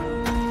 We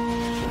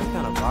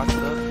kind of boxed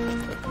it up.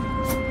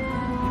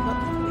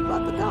 We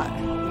about to die.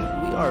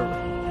 We are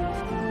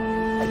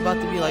about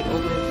to be like, oh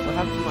man, what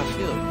happened to my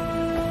shield?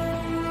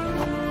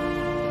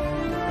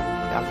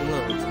 got the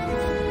little.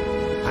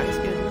 I ain't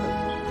scared of nothing.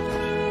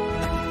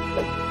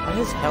 Are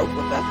his help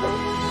with that though?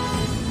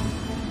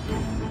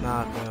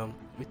 Nah, fam.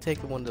 We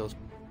taking one of those.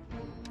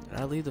 Did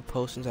I leave the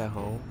potions at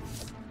home?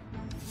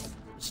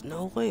 There's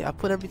no way. I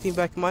put everything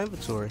back in my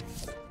inventory.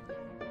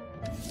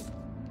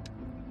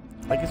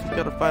 I guess we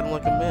gotta fight him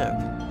like a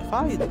man. If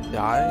I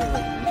die,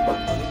 like lose my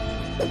money.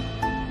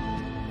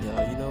 Yo,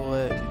 you know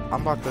what?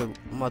 I'm about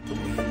to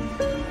leave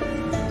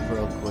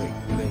real quick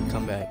and then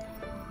come back.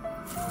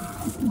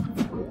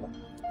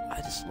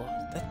 I just lost.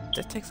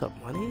 That takes up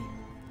money.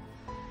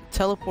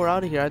 Teleport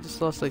out of here. I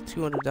just lost like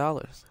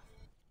 $200.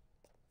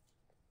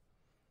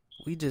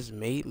 We just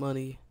made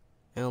money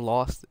and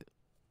lost it.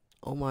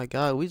 Oh my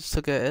god, we just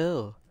took a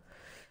L.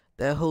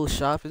 That whole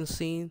shopping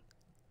scene,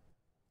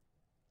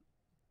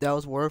 that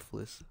was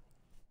worthless.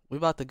 We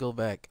about to go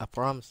back, I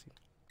promise you.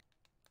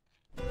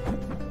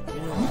 We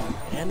didn't do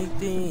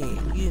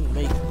anything. We didn't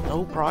make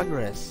no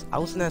progress. I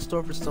was in that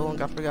store for so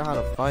long, I forgot how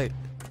to fight.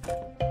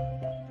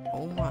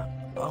 Oh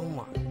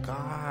my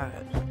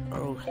god,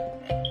 bro.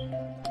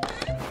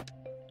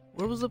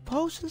 Where was the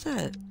potions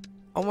at?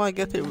 Oh my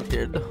god, they were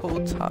there the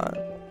whole time.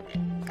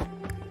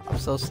 I'm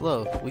so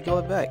slow. We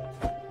going back.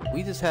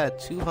 We just had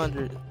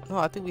 200. No,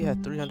 I think we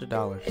had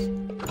 $300.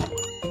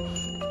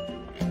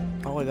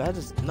 Oh my god,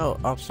 no,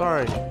 I'm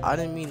sorry. I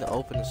didn't mean to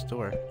open the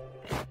store.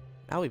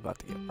 Now we about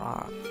to get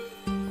robbed.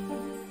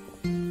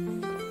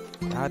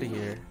 Out of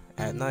here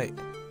at night.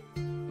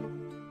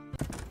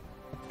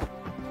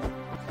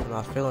 I'm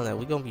not feeling that.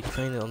 We're gonna be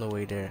training on the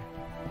way there.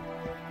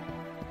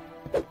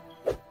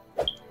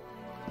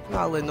 I'm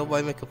not letting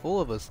nobody make a fool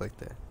of us like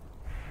that.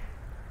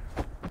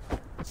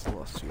 Just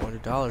lost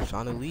 $200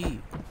 trying to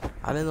leave.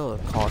 I didn't know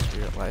the cost for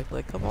your life.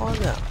 Like, come on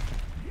now.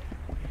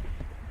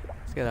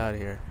 Let's get out of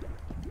here.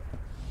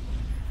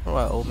 I don't know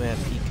why old man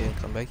Pete couldn't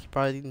come back. He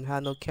probably didn't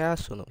have no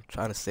cash on him.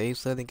 Trying to save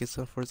something, get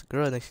something for his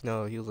girl. Next you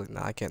know, he was like,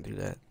 nah, I can't do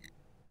that.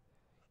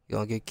 You're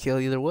gonna get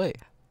killed either way.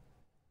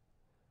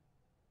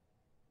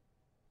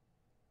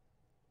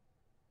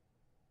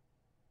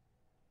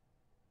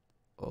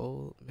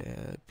 Old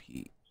man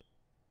Pete.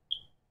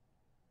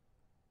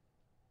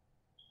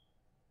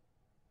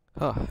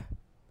 Huh.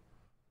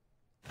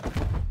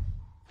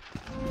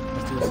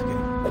 Let's do this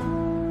again.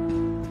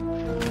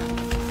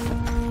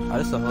 Oh,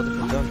 this is a whole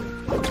different dungeon.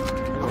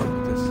 Work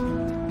with this.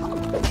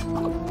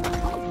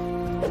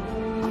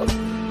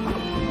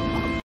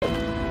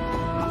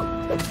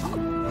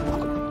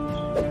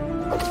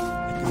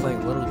 It's like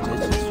little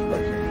ditches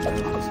right here.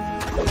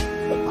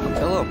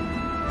 Kill him.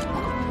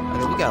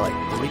 Okay, we got like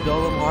 3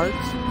 golem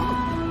hearts.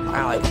 I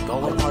like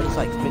golem heart is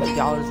like $50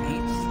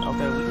 each.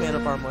 Okay, we made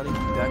up our money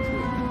that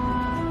quick.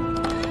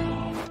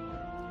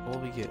 What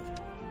we get?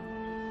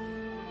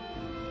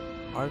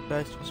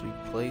 Artifacts must be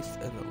placed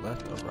in the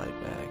left or right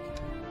bag.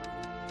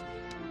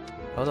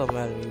 It don't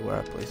matter to me where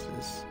I place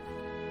this.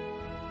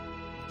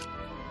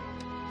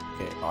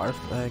 Okay,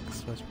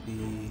 artifacts must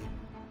be.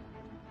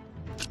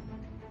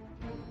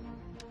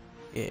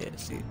 Yeah,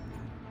 see.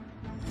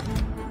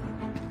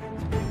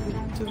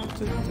 I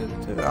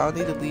don't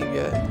need to leave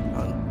yet.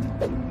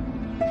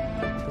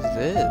 What's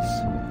this?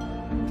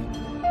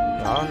 I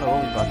don't know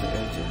what we about to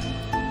enter.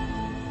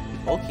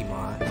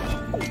 Pokemon.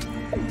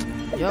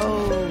 Yo!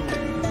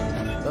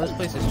 This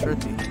place is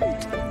trippy.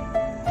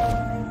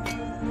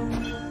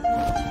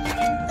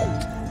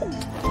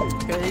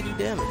 Okay, they do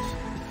damage.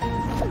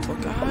 Oh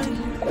god.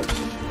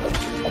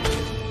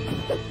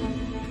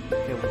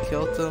 Okay, we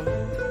killed them.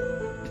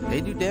 They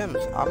do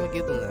damage. I'm gonna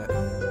give them that.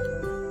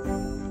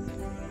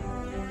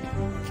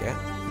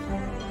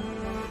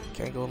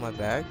 Can't go in my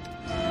bag.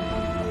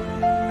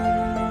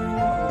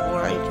 Oh,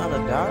 I ain't trying to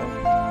die.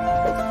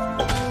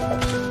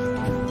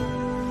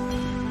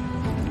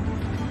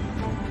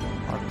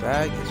 Our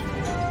bag is full.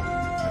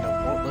 And it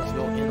won't let us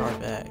go in our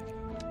bag.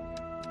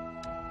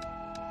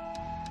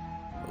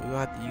 But we gonna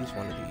have to use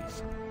one of these.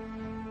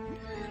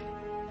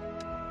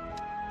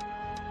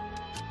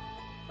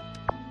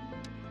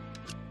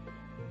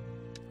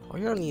 Oh,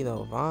 you don't need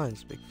no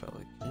vines, big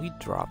fella. Can we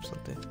drop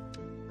something?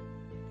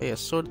 Hey, yeah,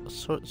 sort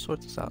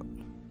this out.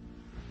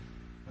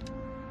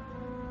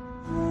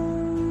 I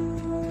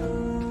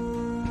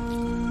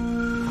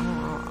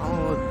don't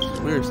know what this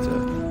weird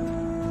stuff.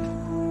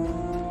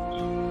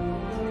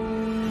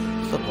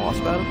 It's a boss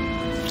battle?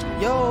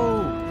 Yo!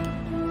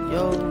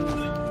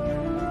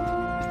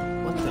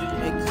 What the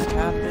heck just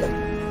happened?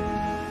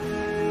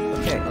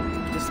 Okay,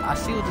 I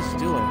see what this is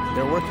doing.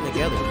 They're working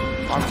together.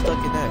 I'm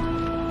stuck in that.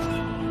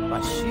 My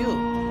shield.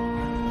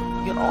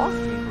 Get off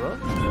me, bro.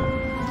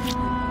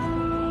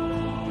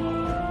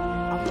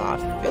 I'm not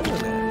feeling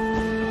that.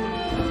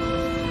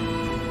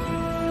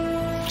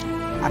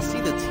 I see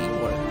the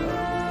teamwork though.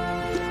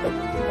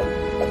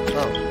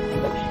 Bro,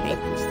 I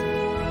hate this thing.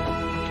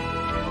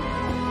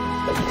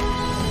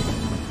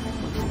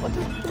 What the?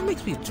 That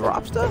makes me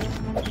drop stuff?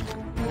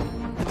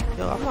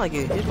 Yo, I'm not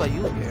getting hit by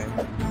you again.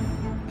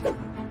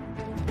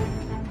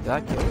 Did I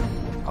kill him?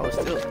 Oh, it's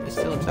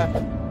still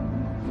attacking.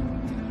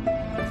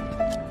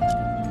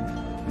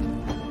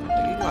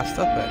 Give my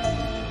stuff back.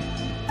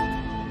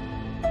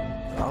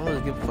 I don't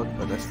really give a fuck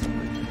about that stuff.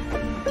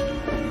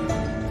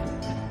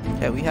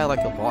 Yeah, we had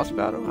like a boss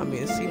battle. I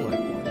mean, it seemed like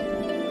one.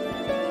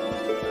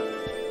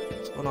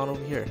 What's going on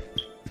over here?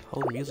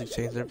 Whole music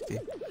changed everything.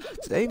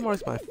 Today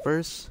marks my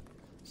first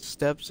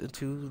steps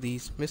into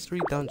these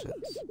mystery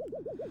dungeons.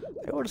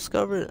 They were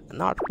discovered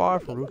not far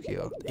from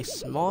Rukio, a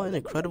small and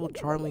incredible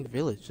charming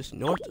village just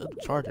north of the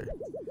charter,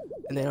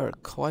 and they are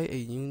quite a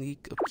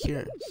unique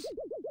occurrence.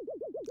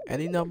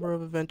 Any number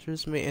of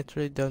adventurers may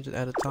enter a dungeon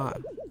at a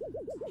time,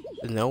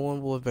 but no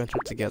one will adventure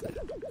together.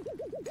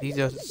 These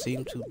dungeons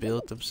seem to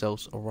build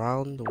themselves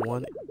around the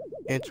one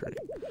entering.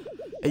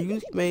 A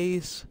unique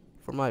maze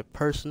for my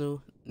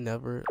personal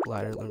never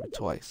lighter limit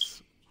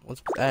twice.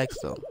 Once was asked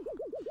though,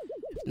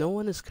 if no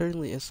one is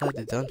currently inside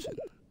the dungeon,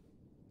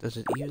 does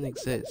it even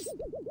exist?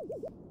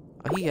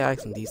 Oh, he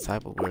asking these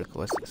type of weird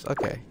questions.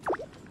 Okay.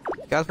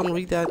 You guys wanna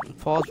read that and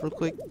pause real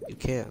quick? You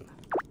can.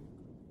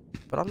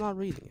 But I'm not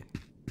reading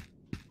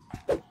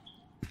it.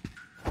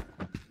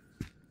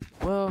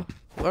 Well,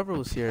 whoever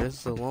was here, this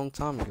is a long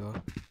time ago.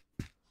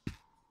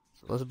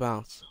 So let's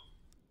bounce.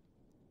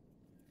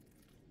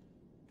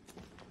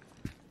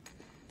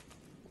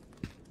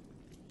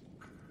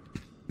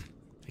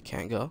 I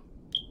can't go.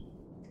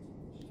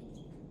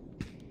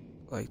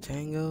 Like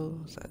tango?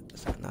 Is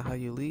that not how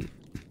you leave?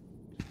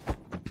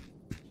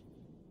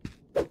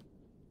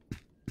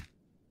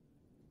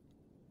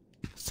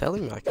 It's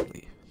telling me I can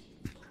leave.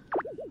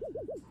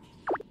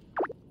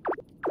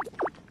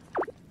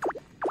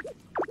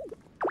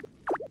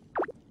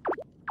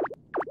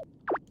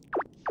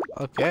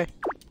 Okay.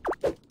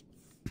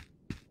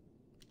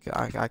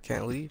 I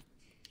can't leave.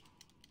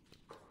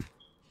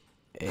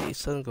 Hey,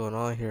 something going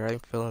on here. I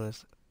ain't feeling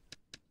this.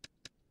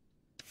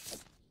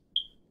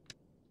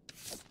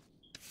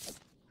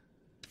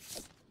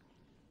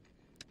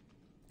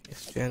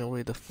 It's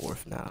January the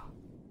 4th now.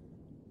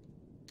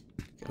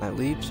 Can I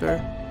leave, sir?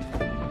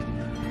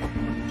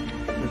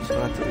 We're just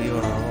gonna have to leave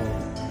on our own.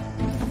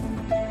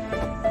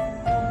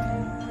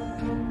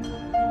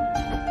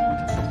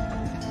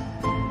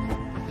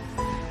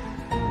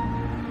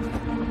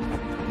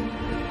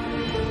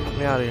 Get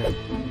me out of here.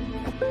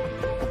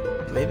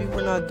 Maybe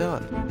we're not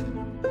done.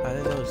 I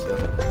didn't notice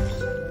that.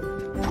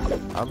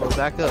 I'll go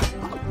back up.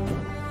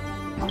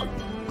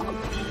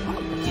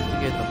 Keep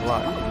forgetting the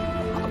block.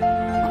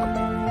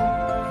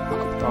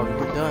 Thought we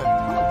were done.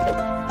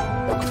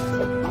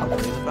 I'm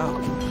about.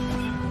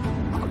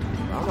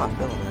 I'm not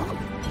feeling that.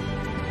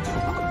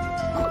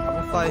 I'm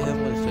gonna fight him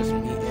when it's just me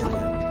and him.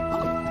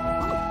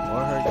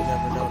 Or her, you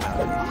never know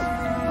nowadays.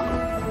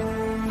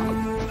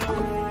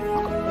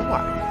 Oh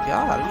my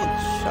god, I'm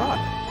getting shot.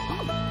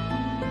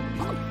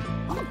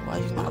 Why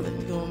you not letting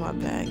me go in my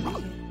bag,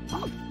 nigga?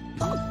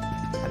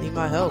 I need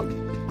my help.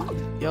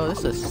 Yo,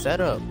 this is a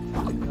setup.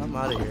 I'm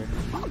out of here.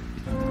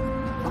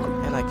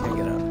 And I can't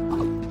get out.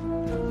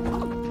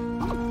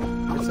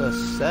 It's a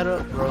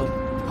setup, bro.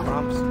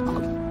 Promise.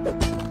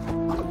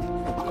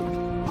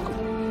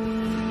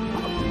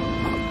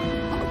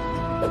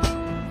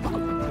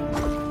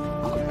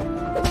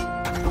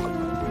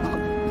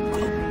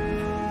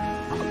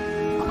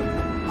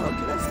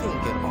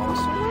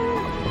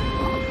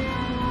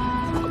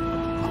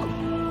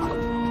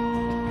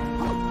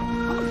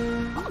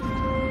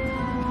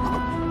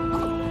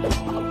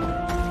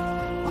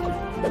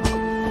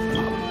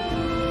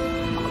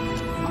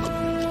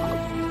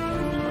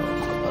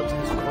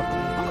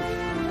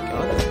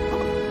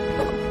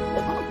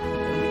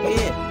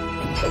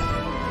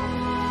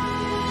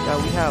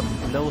 We have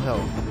no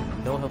help.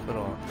 No help at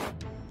all.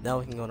 Now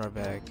we can go in our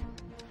bag.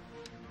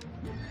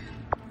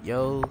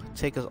 Yo,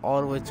 take us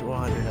all the way to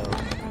 100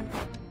 health.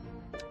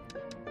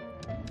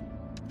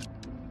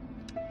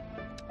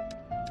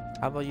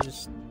 How about you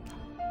just...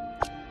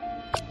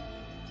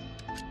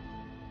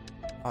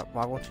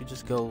 Why won't you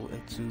just go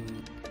into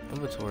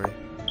inventory?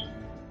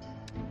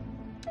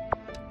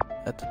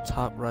 At the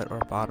top right or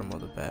bottom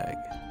of the bag.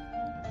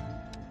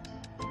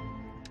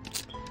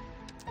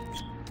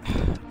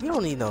 We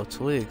don't need no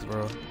twigs,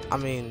 bro. I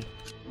mean,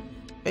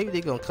 maybe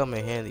they gonna come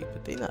in handy,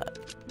 but they not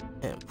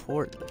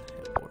important.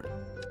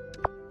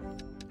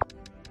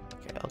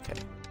 Okay.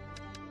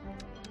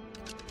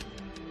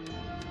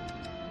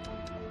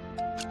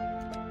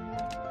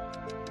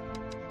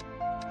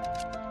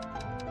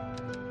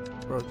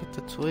 Bro, get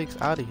the twigs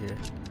out of here.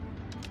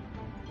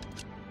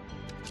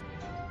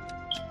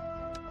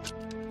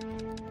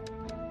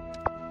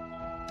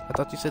 I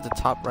thought you said the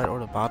top right or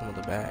the bottom of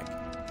the bag.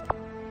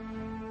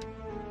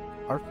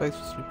 Artifacts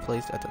was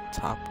replaced at the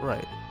top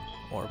right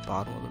or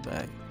bottom of the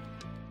bag.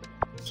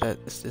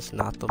 Is this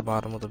not the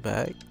bottom of the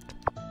bag?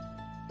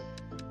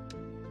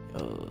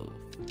 Yo,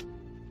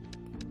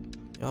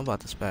 I'm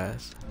about to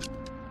spaz.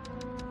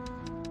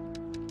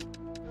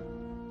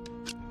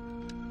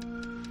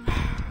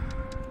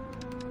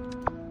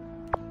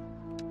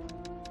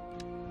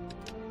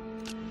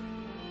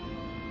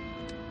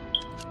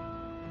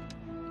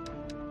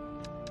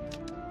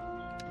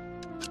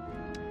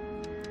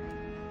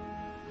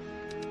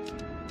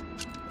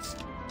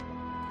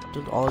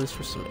 Doing all this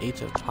for some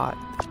ancient pot.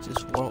 It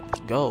just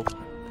won't go.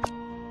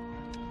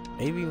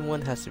 Maybe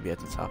one has to be at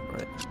the top,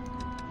 right?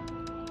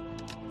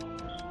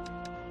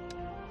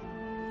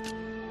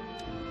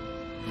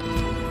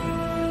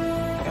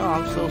 Yo,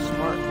 I'm so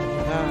smart.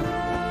 Yeah.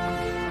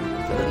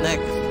 To the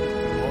next.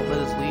 Won't let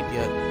us leave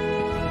yet.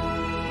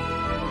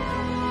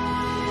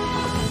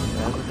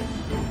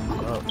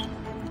 Oh,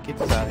 get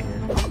this out of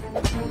here.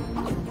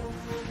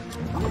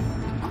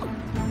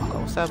 Oh,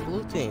 what's that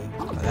blue thing?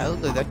 That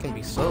looks like that can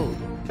be sold.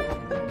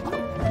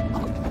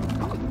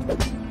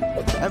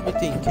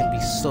 Everything can be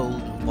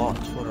sold and bought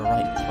for the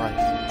right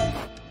price.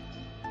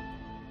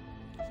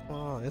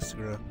 Oh,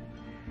 Instagram.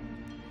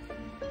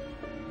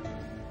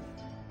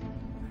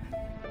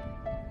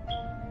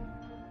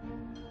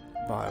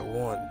 Buy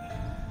one,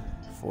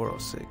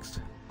 406.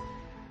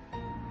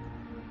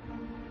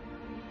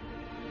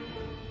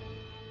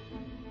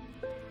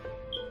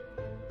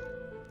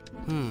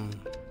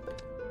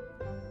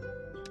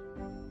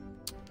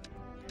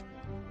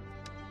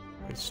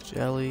 It's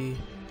jelly.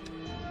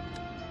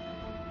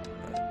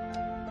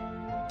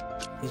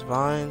 These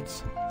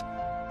vines.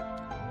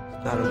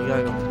 Nah, we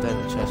gotta go put that in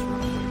the chest real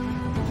quick.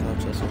 There's no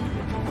chest over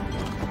here.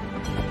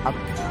 I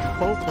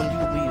hope when you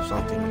leave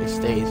something, it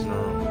stays in the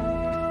room.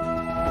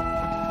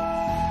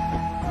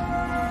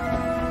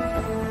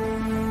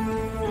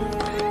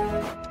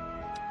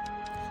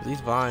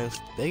 These vines,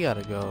 they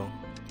gotta go.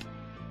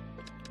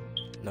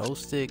 No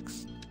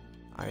sticks.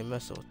 I ain't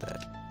messing with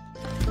that.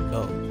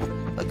 Go.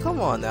 Like,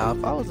 come on now.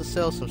 If I was to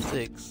sell some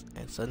sticks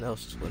and something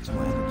else just went to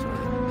my inventory.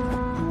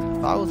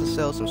 If I was to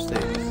sell some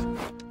sticks,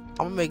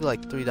 I'm gonna make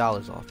like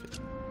 $3 off it.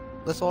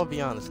 Let's all be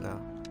honest now.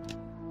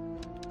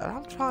 And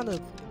I'm trying to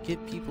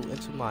get people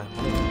into my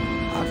home.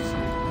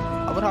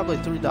 I would have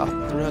like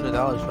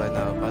 $300 right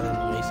now if I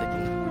didn't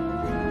basically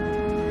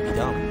be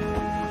dumb.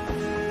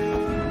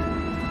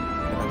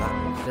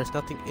 There's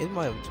nothing in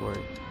my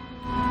inventory.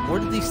 Where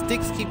did these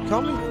sticks keep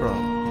coming from?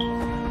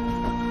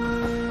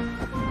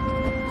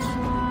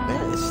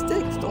 Man, it's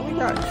sticks. Don't we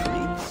got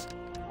trees?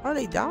 Are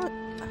they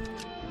dying?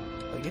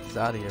 Oh, get this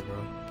out of here,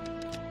 bro.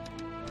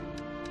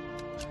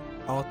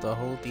 I want the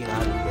whole thing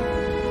out of here.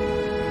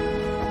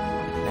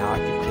 Now I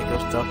can pick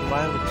up stuff in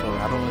my inventory.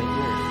 I don't want to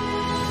hear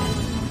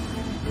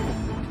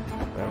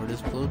it. Whatever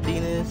this blue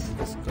thing is,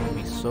 it's gonna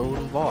be sold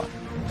and bought.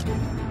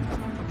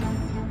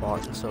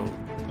 Bought and sold.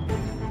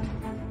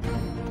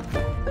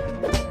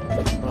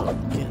 Oh,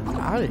 get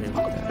out of here with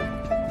that.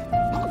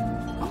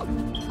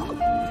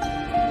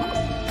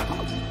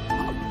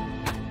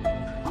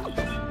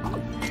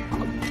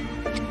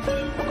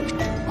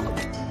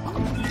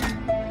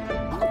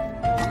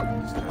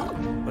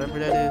 Whatever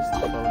that is,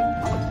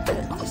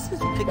 this is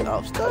picking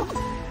up stuff.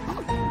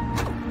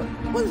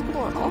 What is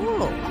going on?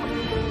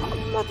 I'm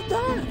about to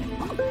die.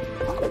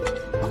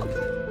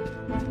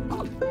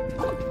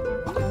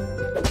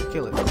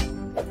 Kill it. 20-0.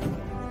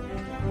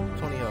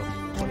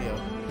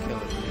 Kill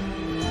it.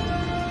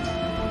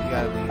 You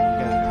gotta leave.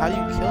 How do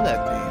you kill that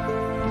thing?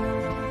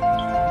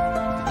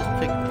 Just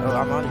pick. Oh,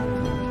 I'm out of here.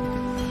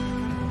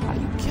 How do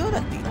you kill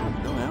that thing? I have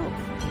no health.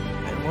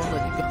 And it won't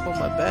let you go on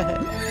my bed.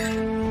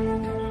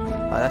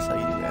 Oh, that's how you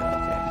do that.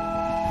 Okay.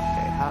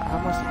 How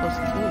am I supposed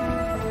to kill you?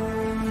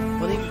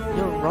 Well,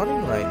 you're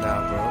running right now,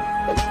 bro.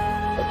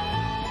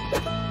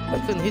 I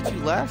couldn't hit you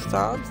last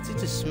time. It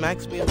just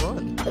smacks me and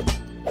run.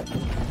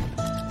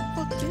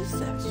 What is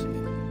that shit?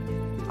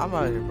 I'm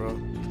out of here, bro.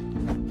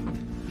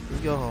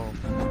 Let's go home.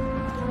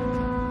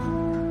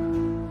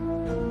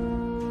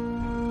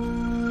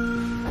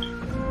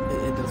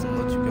 It doesn't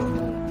let you go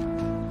home.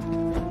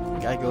 I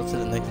gotta go to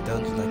the next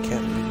dungeon. I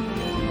can't leave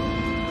again.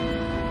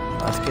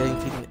 I was getting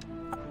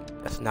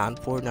that's not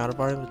important out of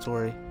our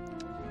inventory.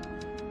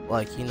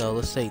 Like, you know,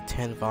 let's say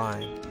 10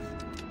 vines.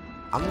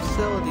 I'm gonna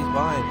sell these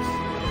vines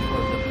for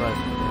a good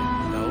price.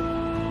 Nope.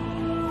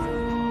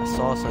 I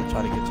saw someone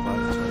try to get to my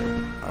inventory.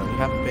 We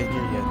haven't been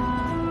here yet.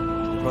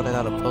 We're running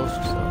out of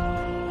posters, so.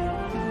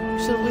 You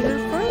should have been here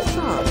the first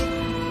time.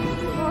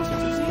 Lost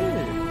us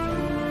here.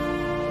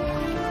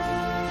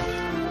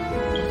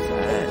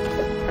 Sad.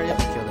 Hurry up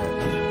and kill that.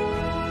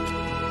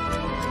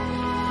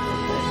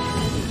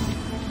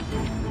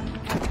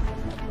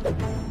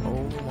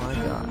 Oh my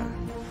god.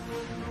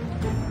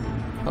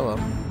 Hello.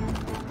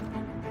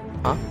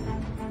 Huh?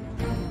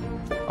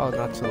 Oh,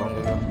 not too long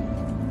ago.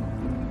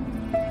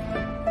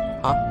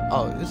 Huh?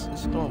 Oh,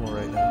 it's normal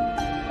right now.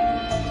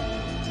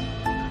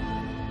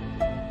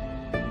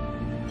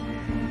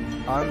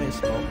 I may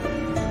smoke.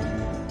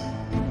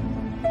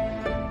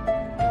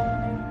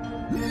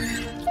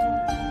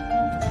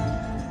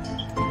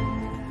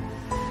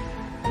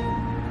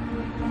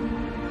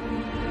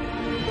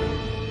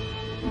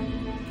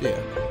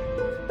 Yeah.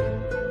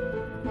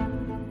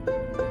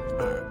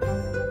 Alright.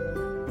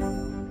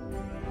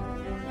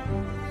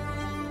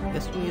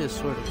 Guess we need a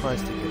sort of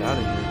price to get out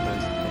of here, but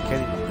I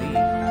can't even leave.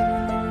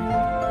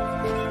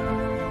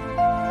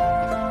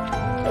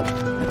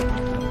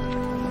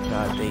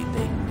 God, they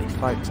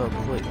fight so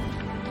quick.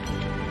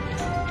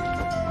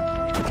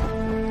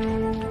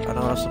 I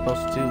know what I'm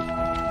supposed to do.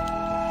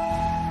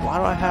 Why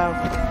do I have...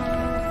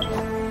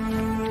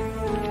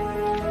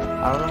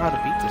 I don't know how to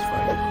beat this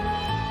fight.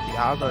 The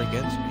How are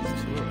against me?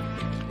 It's two of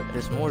them.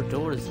 There's more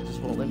doors that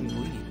just won't let me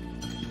leave.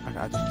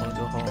 I just want to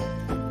go home.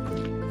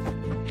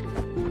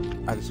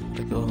 I just want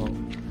to go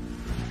home.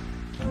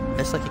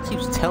 It's like it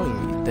keeps telling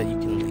me that you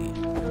can leave,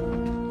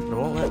 but it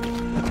won't let me.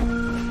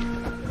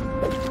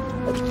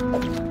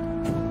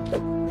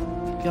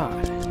 God.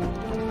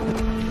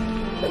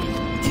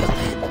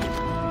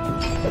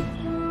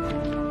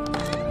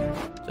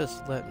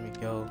 Just let me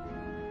go.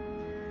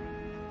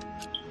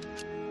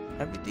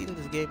 Everything in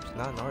this game is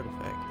not an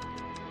artifact.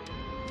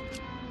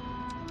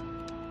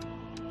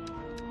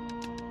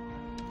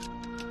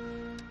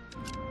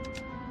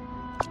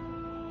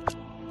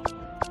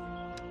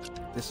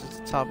 This is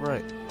the top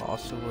right,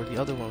 also where the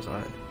other ones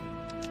are.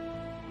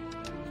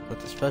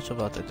 What's special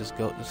about that? Just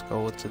go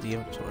into the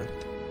inventory.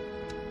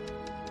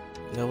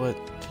 You know what?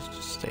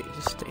 Just stay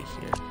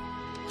here.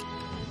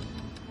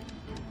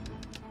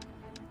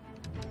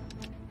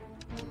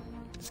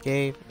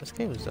 This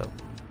game is a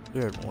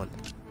weird one.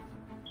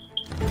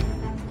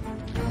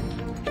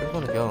 Where am I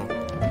gonna go?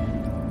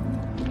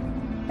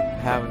 I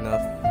have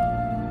enough.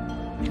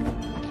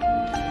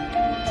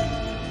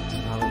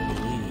 I don't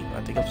believe. I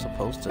think I'm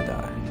supposed to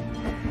die.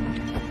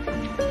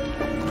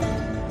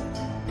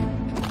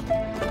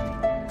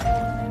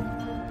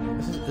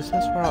 Is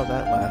this where I was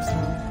at last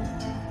time?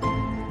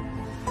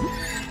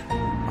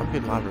 I'm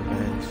getting my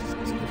revenge.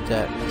 Skip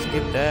that.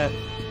 Skip that.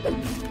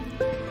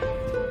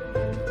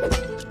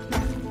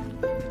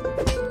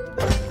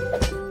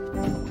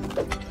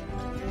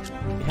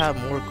 We have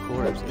more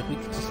corpse. If we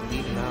could just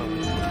leave now, we'd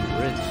be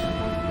rich.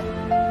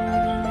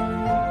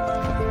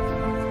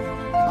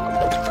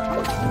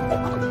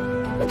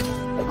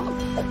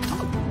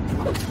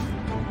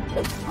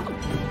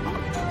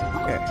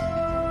 Okay.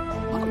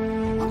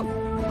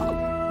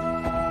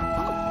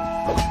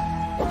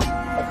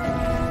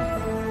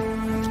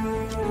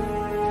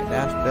 And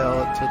that fell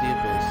into the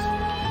abyss.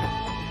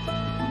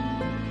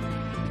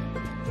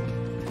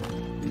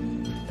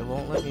 It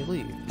won't let me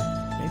leave.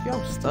 Maybe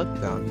I'm stuck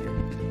down here.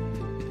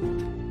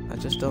 I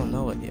just don't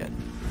know it yet.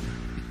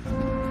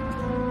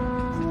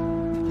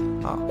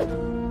 Oh.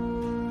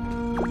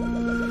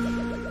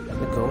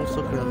 The ghosts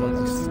looking among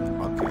these.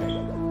 Okay.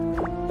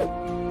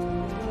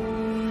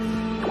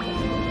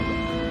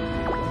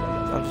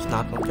 I'm just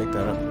not gonna pick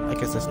that up. I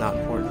guess that's not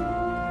important.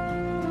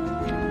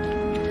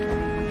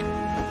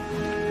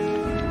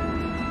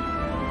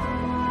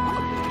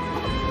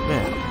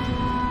 Man.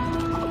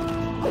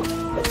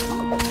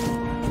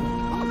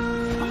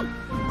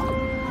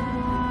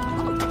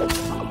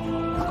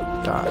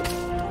 God.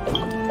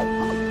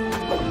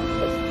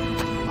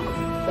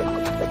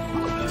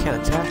 You can't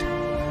attack.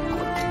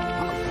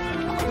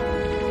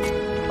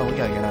 Oh, we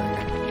gotta get out of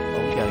here. Oh,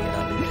 we gotta get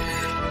out of here.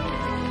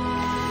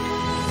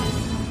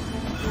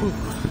 Whew.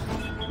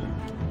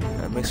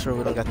 Gotta make sure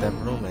we don't got that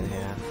broom in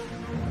hand.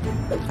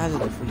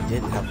 Imagine if we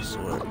didn't have a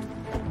sword.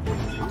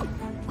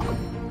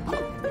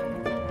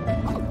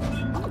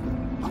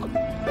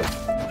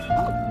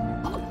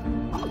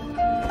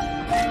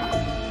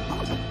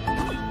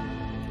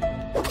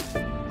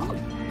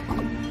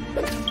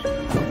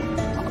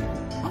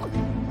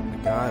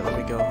 Let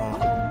me go home.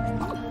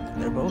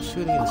 They're both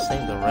shooting in the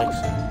same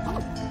direction.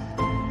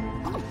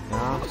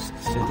 Now I'm just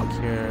sitting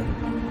here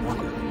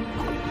wondering.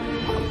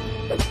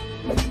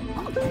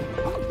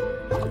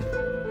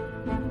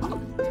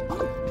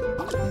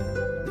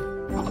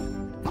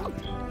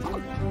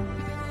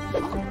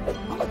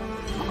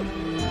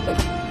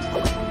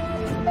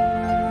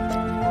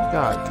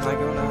 God, can I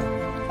go now?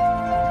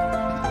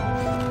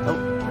 Oh,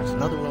 there's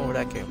another one where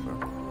that came from.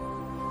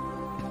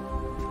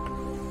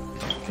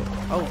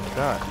 Oh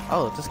God!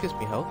 Oh, this gives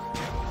me hope.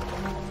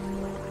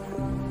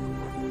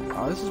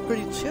 Oh, this is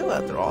pretty chill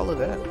after all of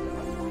that.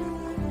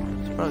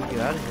 Should probably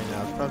get out of here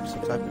now. It's probably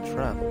some type of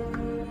trap.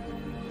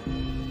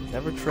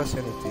 Never trust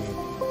anything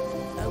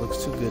that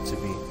looks too good to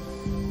me.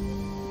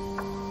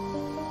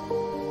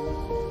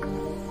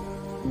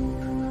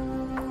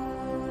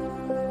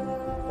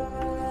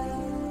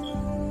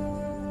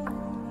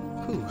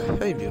 Whew,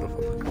 very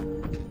beautiful.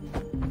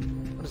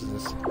 What is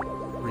this?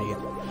 Read.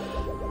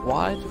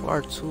 Why do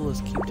our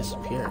tools keep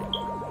disappearing?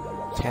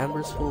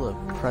 Chambers full of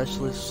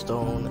precious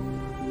stone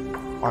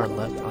are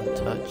left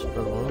untouched,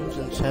 but rooms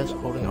and chests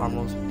holding our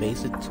most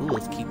basic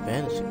tools keep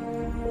vanishing.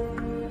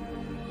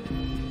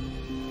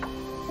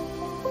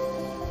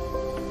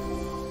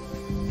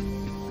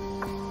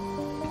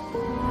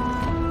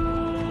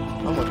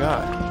 Oh my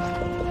God.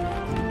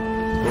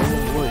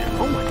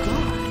 Oh my God.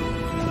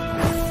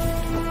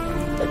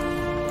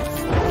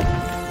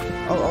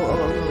 Oh,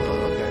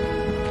 okay.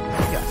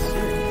 You got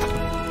serious.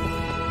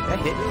 That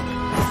hit me.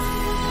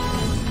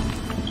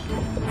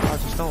 I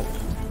just don't.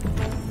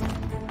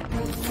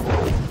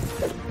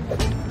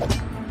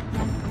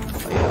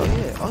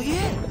 Oh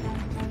yeah.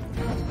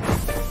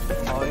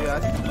 Oh yeah, I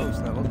just close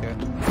now, okay.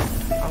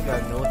 I've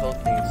got no health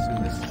things too.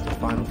 This is the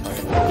final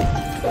fight.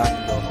 Got to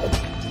go home.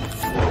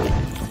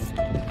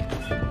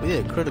 We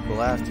did critical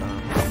last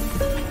time.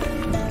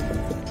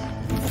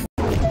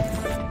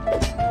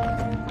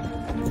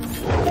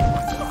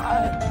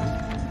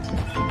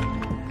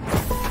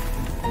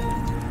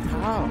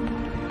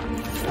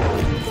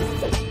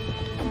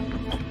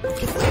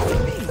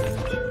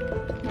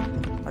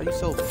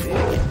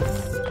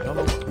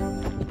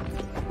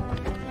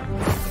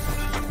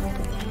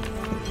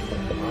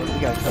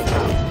 gotta cut him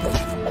out. Kill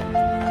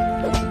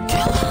him!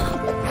 Kill him!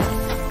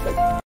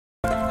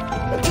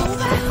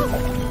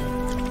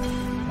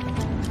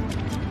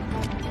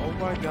 Oh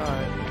my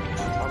god.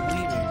 I'm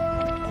leaving.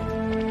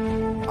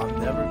 I'm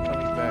never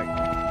coming back.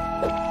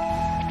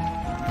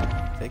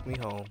 Take me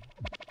home.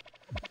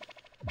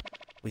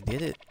 We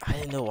did it. I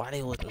didn't know why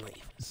they wouldn't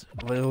leave us.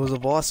 But it was a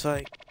boss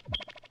fight.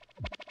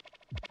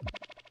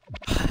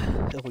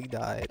 We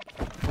died.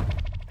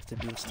 After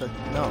being stuck.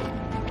 No.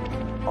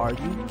 Are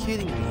you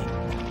kidding me?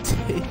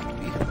 Take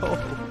me home.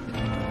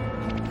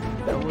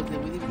 That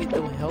wasn't, we didn't get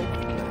no help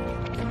from that.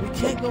 We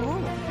can't go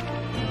home.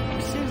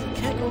 We seriously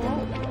can't go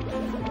home.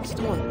 It's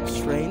doing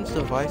strange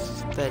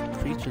devices that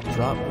creature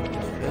drop when you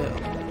fail.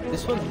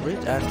 This one's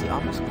rich actually,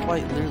 almost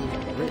quite literally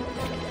rich.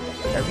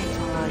 Every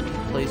time you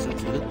place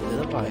into the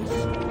device,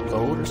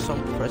 gold or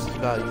some precious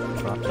value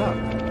drops out.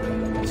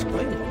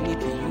 Explain if you need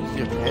to use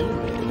your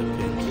penmanship in the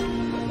pinch.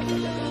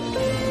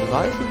 The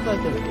device is like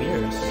a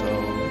mirror, so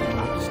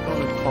I'm just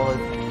gonna call it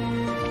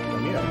a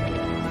mirror.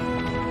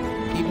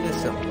 Keeping it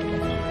simple.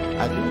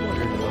 I do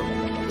wonder though,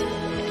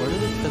 where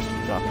did the pistol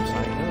drop us? I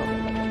know.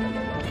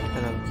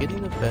 And I'm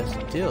getting the best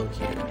deal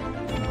here.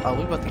 Oh,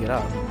 we're about to get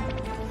out.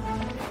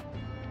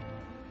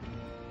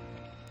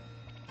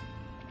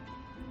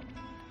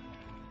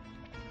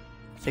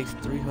 Takes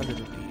 300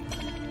 to leave.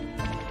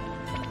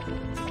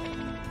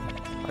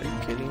 Are you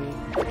kidding me?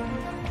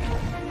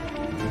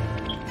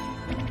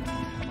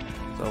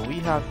 So we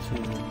have to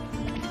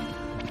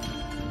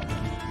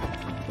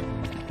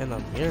in a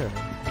mirror.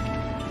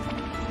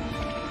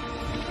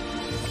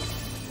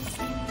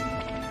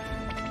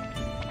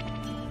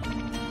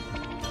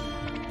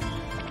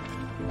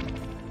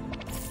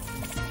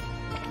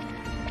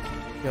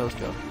 Yeah, let's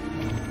go.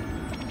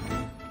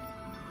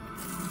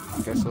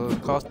 Okay, so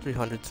it cost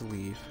 300 to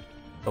leave.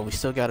 But we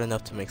still got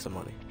enough to make some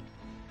money.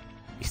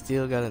 We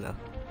still got enough.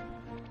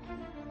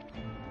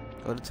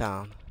 Go to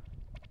town.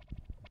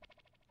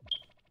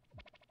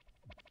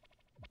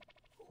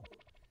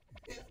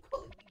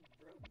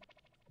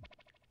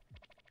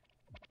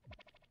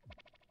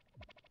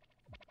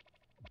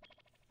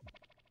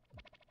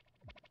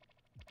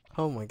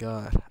 Oh my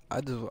god.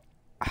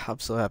 I'm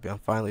so happy I'm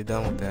finally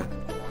done with that.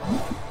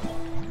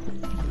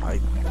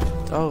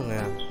 Oh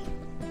man.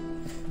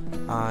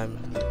 I'm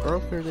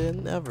broker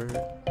than ever.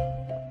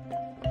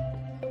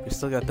 We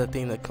still got that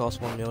thing that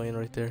costs 1 million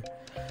right there.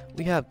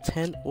 We have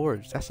 10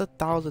 orbs. That's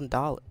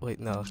 $1,000. Wait,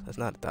 no, that's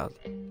not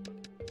 1,000.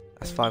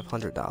 That's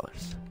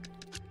 $500.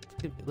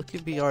 Look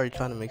at me already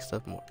trying to make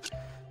stuff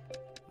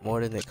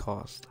more than it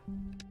costs.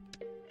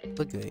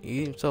 Look at it.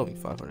 You even told me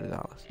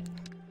 $500.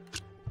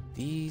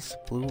 These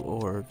blue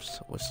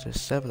orbs, which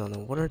there's 7 on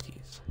them. What are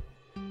these?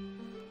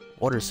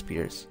 Water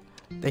spears.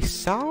 They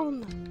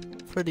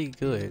sound pretty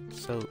good,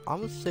 so I'm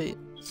gonna say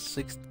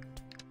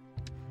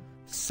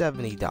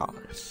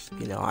 $70.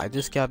 You know, I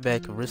just got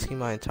back risking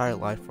my entire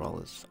life for all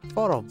this. I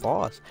fought a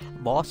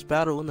boss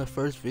battle in the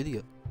first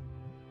video.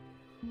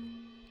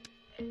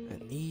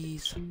 And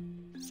these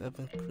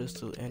 7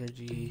 crystal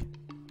energy,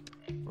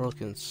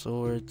 broken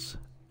swords,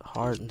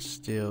 hardened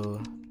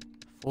steel,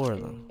 4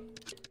 of them.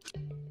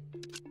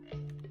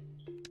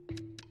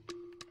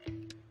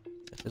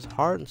 If it's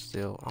hardened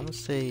steel, I'm gonna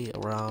say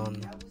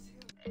around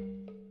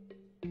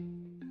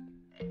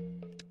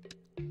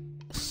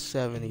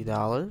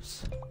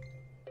 $70.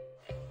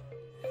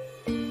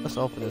 Let's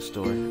open this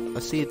door.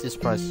 Let's see if this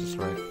price is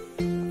right.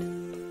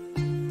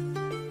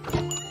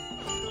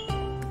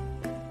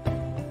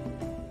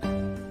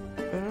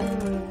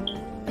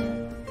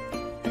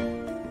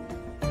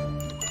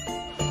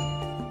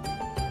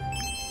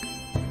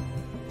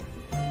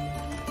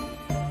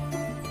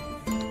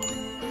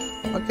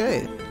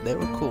 Okay, they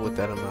were cool with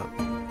that amount.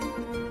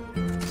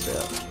 So,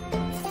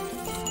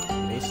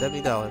 made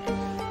 $70.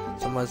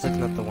 Somebody's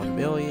looking at the 1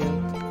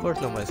 million. Of course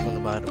nobody's gonna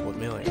buy the 1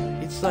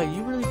 million. It's like,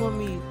 you really want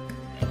me?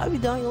 I'd be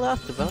dying of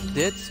laughter, but I'm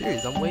dead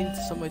serious. I'm waiting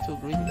for somebody to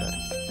agree to that.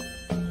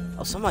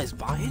 Oh, somebody's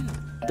buying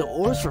the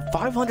orbs for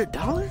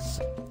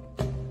 $500?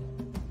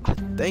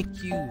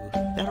 Thank you.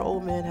 That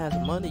old man has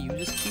money. You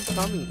just keep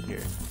coming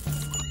here.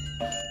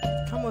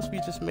 How much we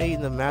just made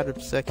in a matter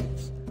of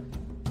seconds?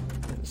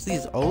 It's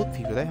these old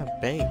people. They have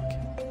bank.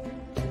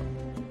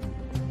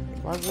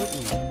 Why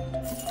wouldn't you?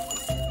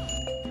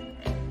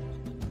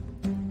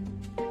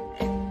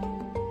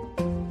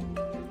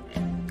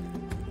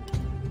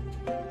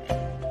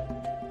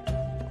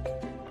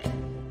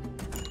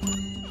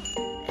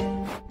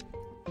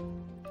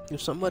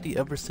 If somebody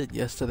ever said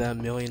yes to that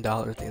 $1 million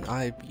thing,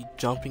 I'd be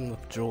jumping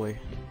with joy.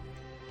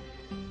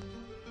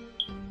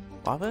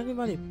 Why would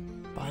anybody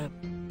buy a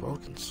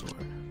broken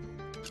sword?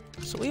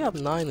 So we have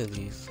 9 of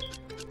these.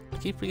 I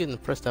keep forgetting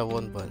to press that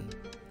one button.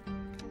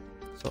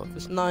 So if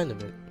it's 9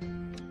 of it,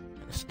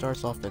 it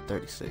starts off at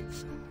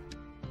 36.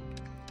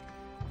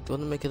 I'm going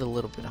to make it a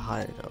little bit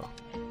higher though.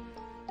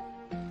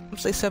 I'm gonna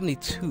say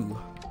 72.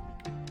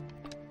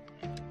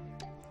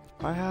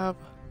 I have...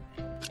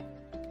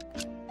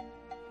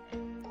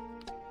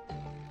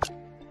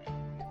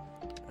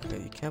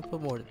 Okay, you can't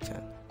put more than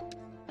 10.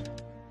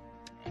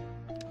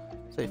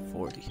 Say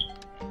 40.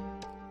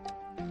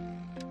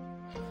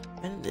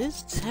 And it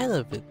is 10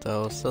 of it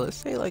though, so let's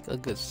say like a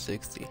good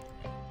 60.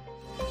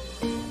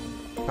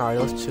 Alright,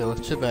 let's chill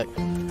back.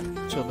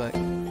 Chill back.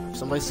 If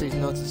somebody says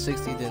no to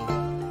 60, then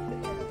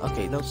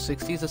okay, no,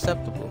 60 is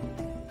acceptable.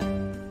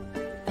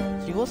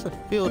 He wasn't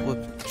filled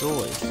with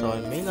joy, so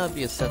it may not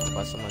be accepted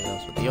by somebody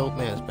else, but the old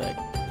man's back,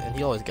 and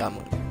he always got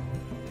money.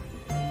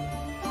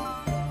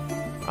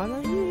 I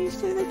know you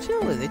say they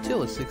chill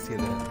with 60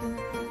 of that.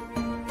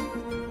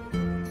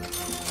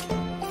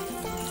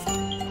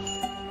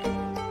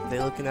 They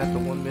looking at the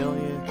 1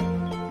 million.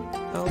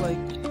 No, like,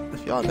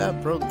 if y'all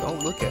that broke,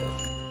 don't look at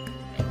it.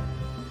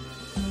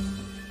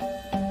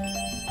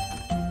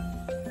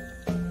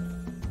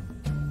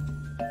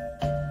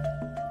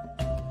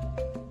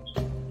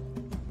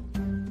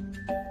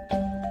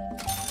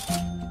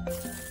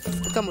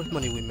 Look how much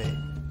money we made.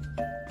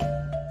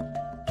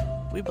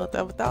 We about to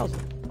have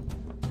 1,000.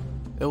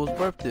 It was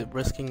worth it,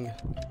 risking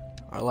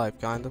our life,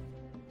 kind of.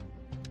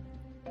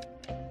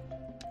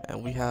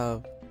 And we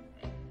have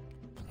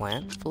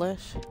plant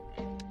flesh.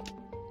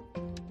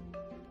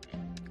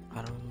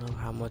 I don't know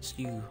how much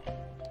you.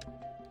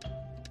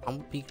 I'm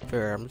gonna be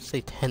fair. I'm gonna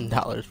say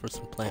 $10 for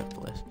some plant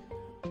flesh.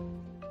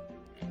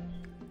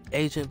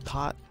 Agent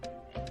pot.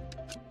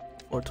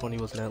 420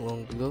 wasn't that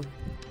long ago.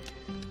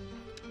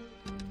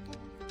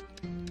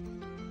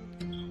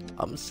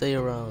 I'm gonna say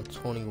around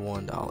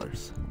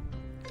 $21.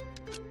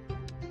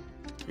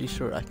 Pretty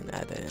sure I can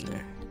add that in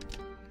there.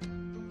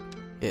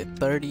 Yeah,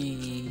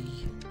 30.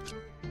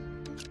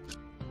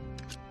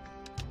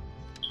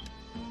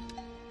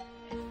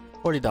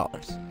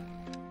 $40.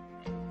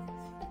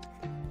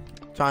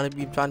 Trying to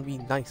be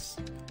nice.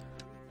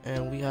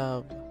 And we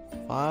have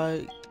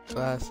 5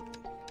 glass.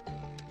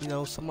 You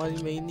know,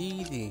 somebody may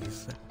need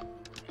these.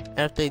 And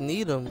if they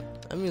need them,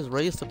 that means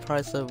raise the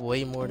price up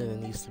way more than it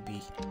needs to be.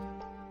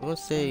 I'm gonna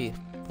say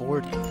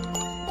 40.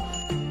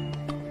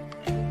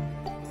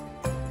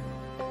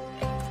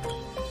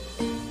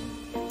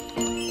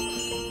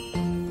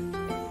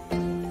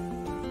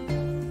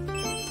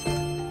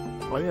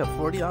 Oh yeah,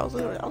 40. That was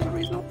a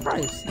reasonable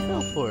price. You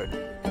fell for it.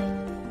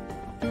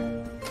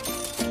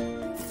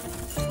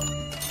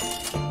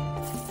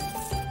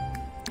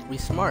 We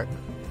smart.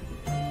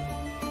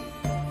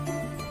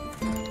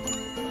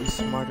 We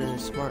smarter than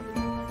smart.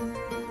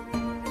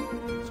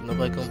 So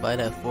nobody gonna buy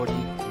that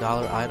 $40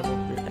 item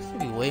over here. That should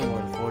be way more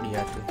than 40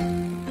 actually.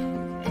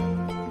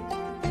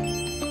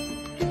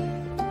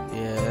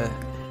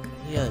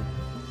 Yeah.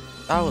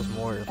 That was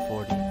more than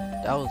 40.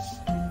 That was.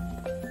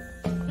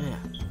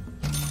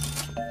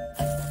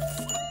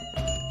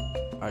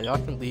 Alright,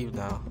 y'all can leave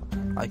now.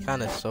 I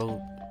kinda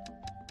sold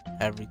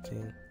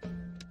everything.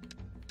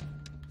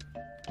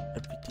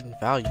 Everything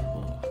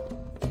valuable.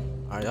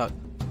 Alright, y'all.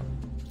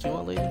 What you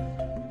want, lady?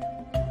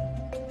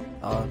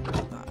 I'm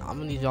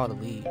gonna need y'all to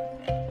leave.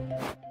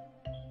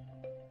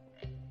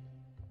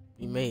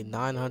 We made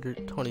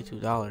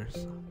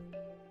 $922.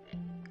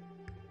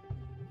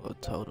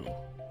 What total?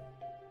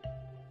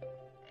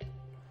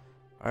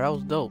 Alright, that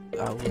was dope.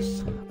 I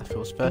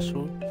feel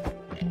special.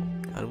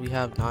 And we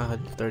have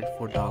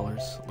 $934.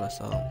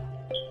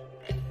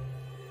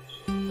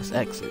 Let's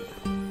exit.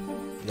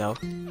 No.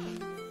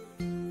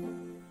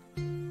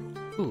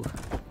 Ooh.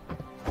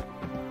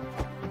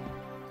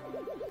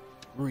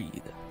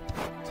 Read.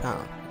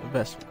 Town.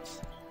 Investments.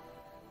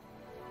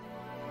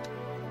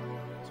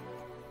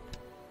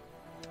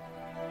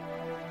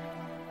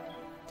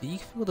 Do you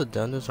feel the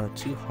dungeons are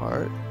too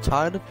hard?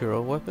 Tired of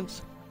hero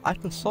weapons? I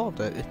can solve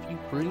that if you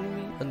bring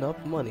me enough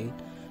money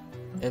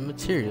and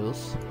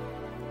materials.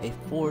 A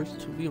force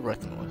to be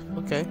reckoned with.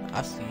 Okay,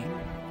 I see you.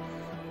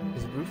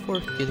 Is brute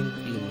force getting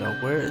you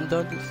nowhere in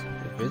dungeons?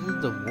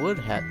 Visit the wood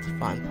hat to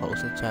find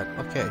posts and chat.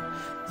 Okay,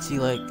 see,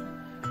 like,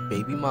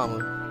 baby mama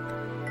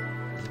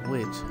is a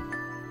witch.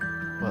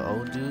 Well,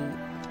 old dude,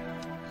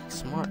 he's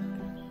smart.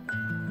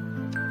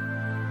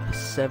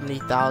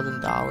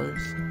 $70,000.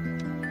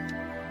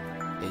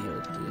 Hey,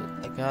 yo,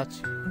 dude, I got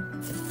you.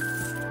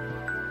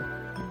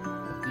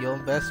 Your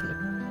investment.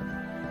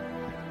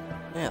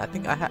 Man, I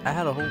think I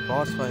had a whole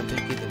boss fight and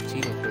didn't get an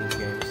achievement for this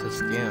game. It's a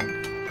scam.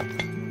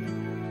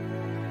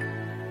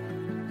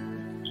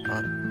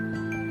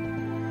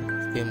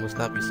 This game must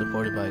not be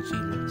supported by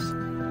achievements.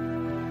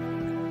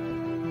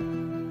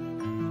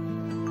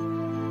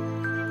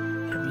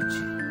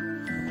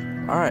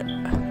 Alright.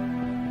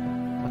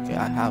 Okay,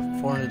 I have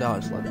 $400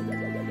 left.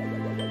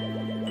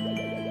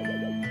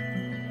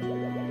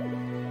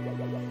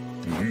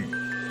 Okay,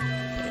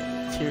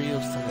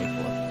 materials to make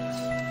weapons.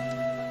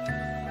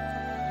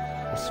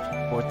 That's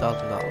 $4,000.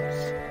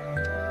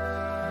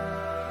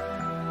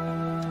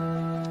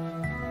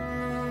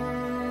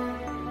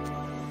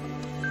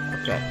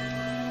 Okay.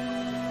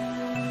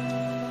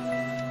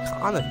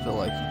 Kinda feel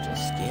like you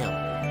just scammed.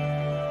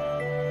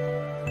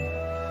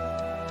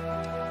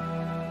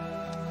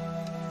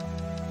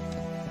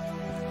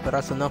 But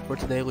that's enough for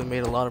today. We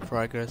made a lot of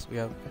progress. We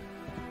have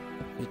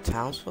new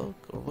townsfolk,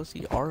 or was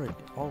he already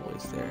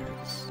always there?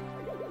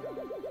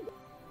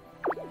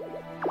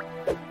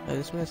 Hey,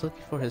 this man's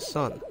looking for his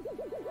son.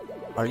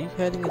 Are you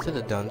heading into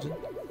the dungeon?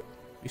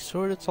 Be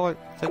sure to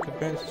take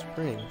advantage of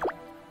spring.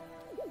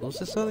 What was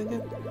this something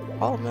again?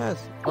 Oh man,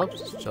 I love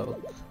this joke.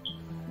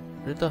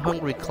 Where did the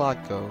hungry clock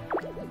go?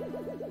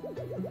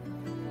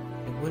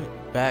 It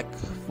went back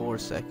 4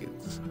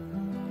 seconds.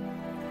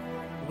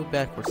 It went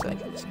back 4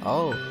 seconds.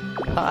 Oh,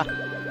 ha!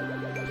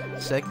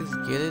 Seconds,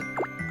 get it?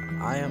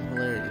 I am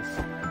hilarious.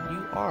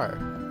 You are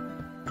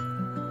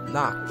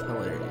not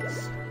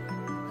hilarious.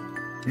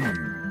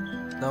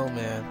 No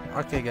man.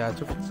 Okay guys,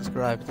 don't forget to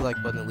subscribe, hit the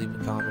like button, and leave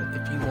a comment.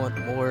 If you want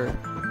more,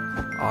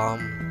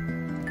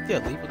 yeah,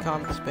 leave a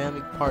comment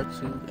spamming part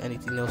 2,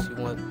 anything else you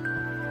want.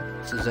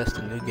 Suggest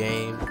a new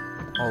game,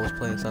 always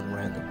playing something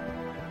random.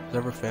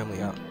 Observer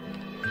family out.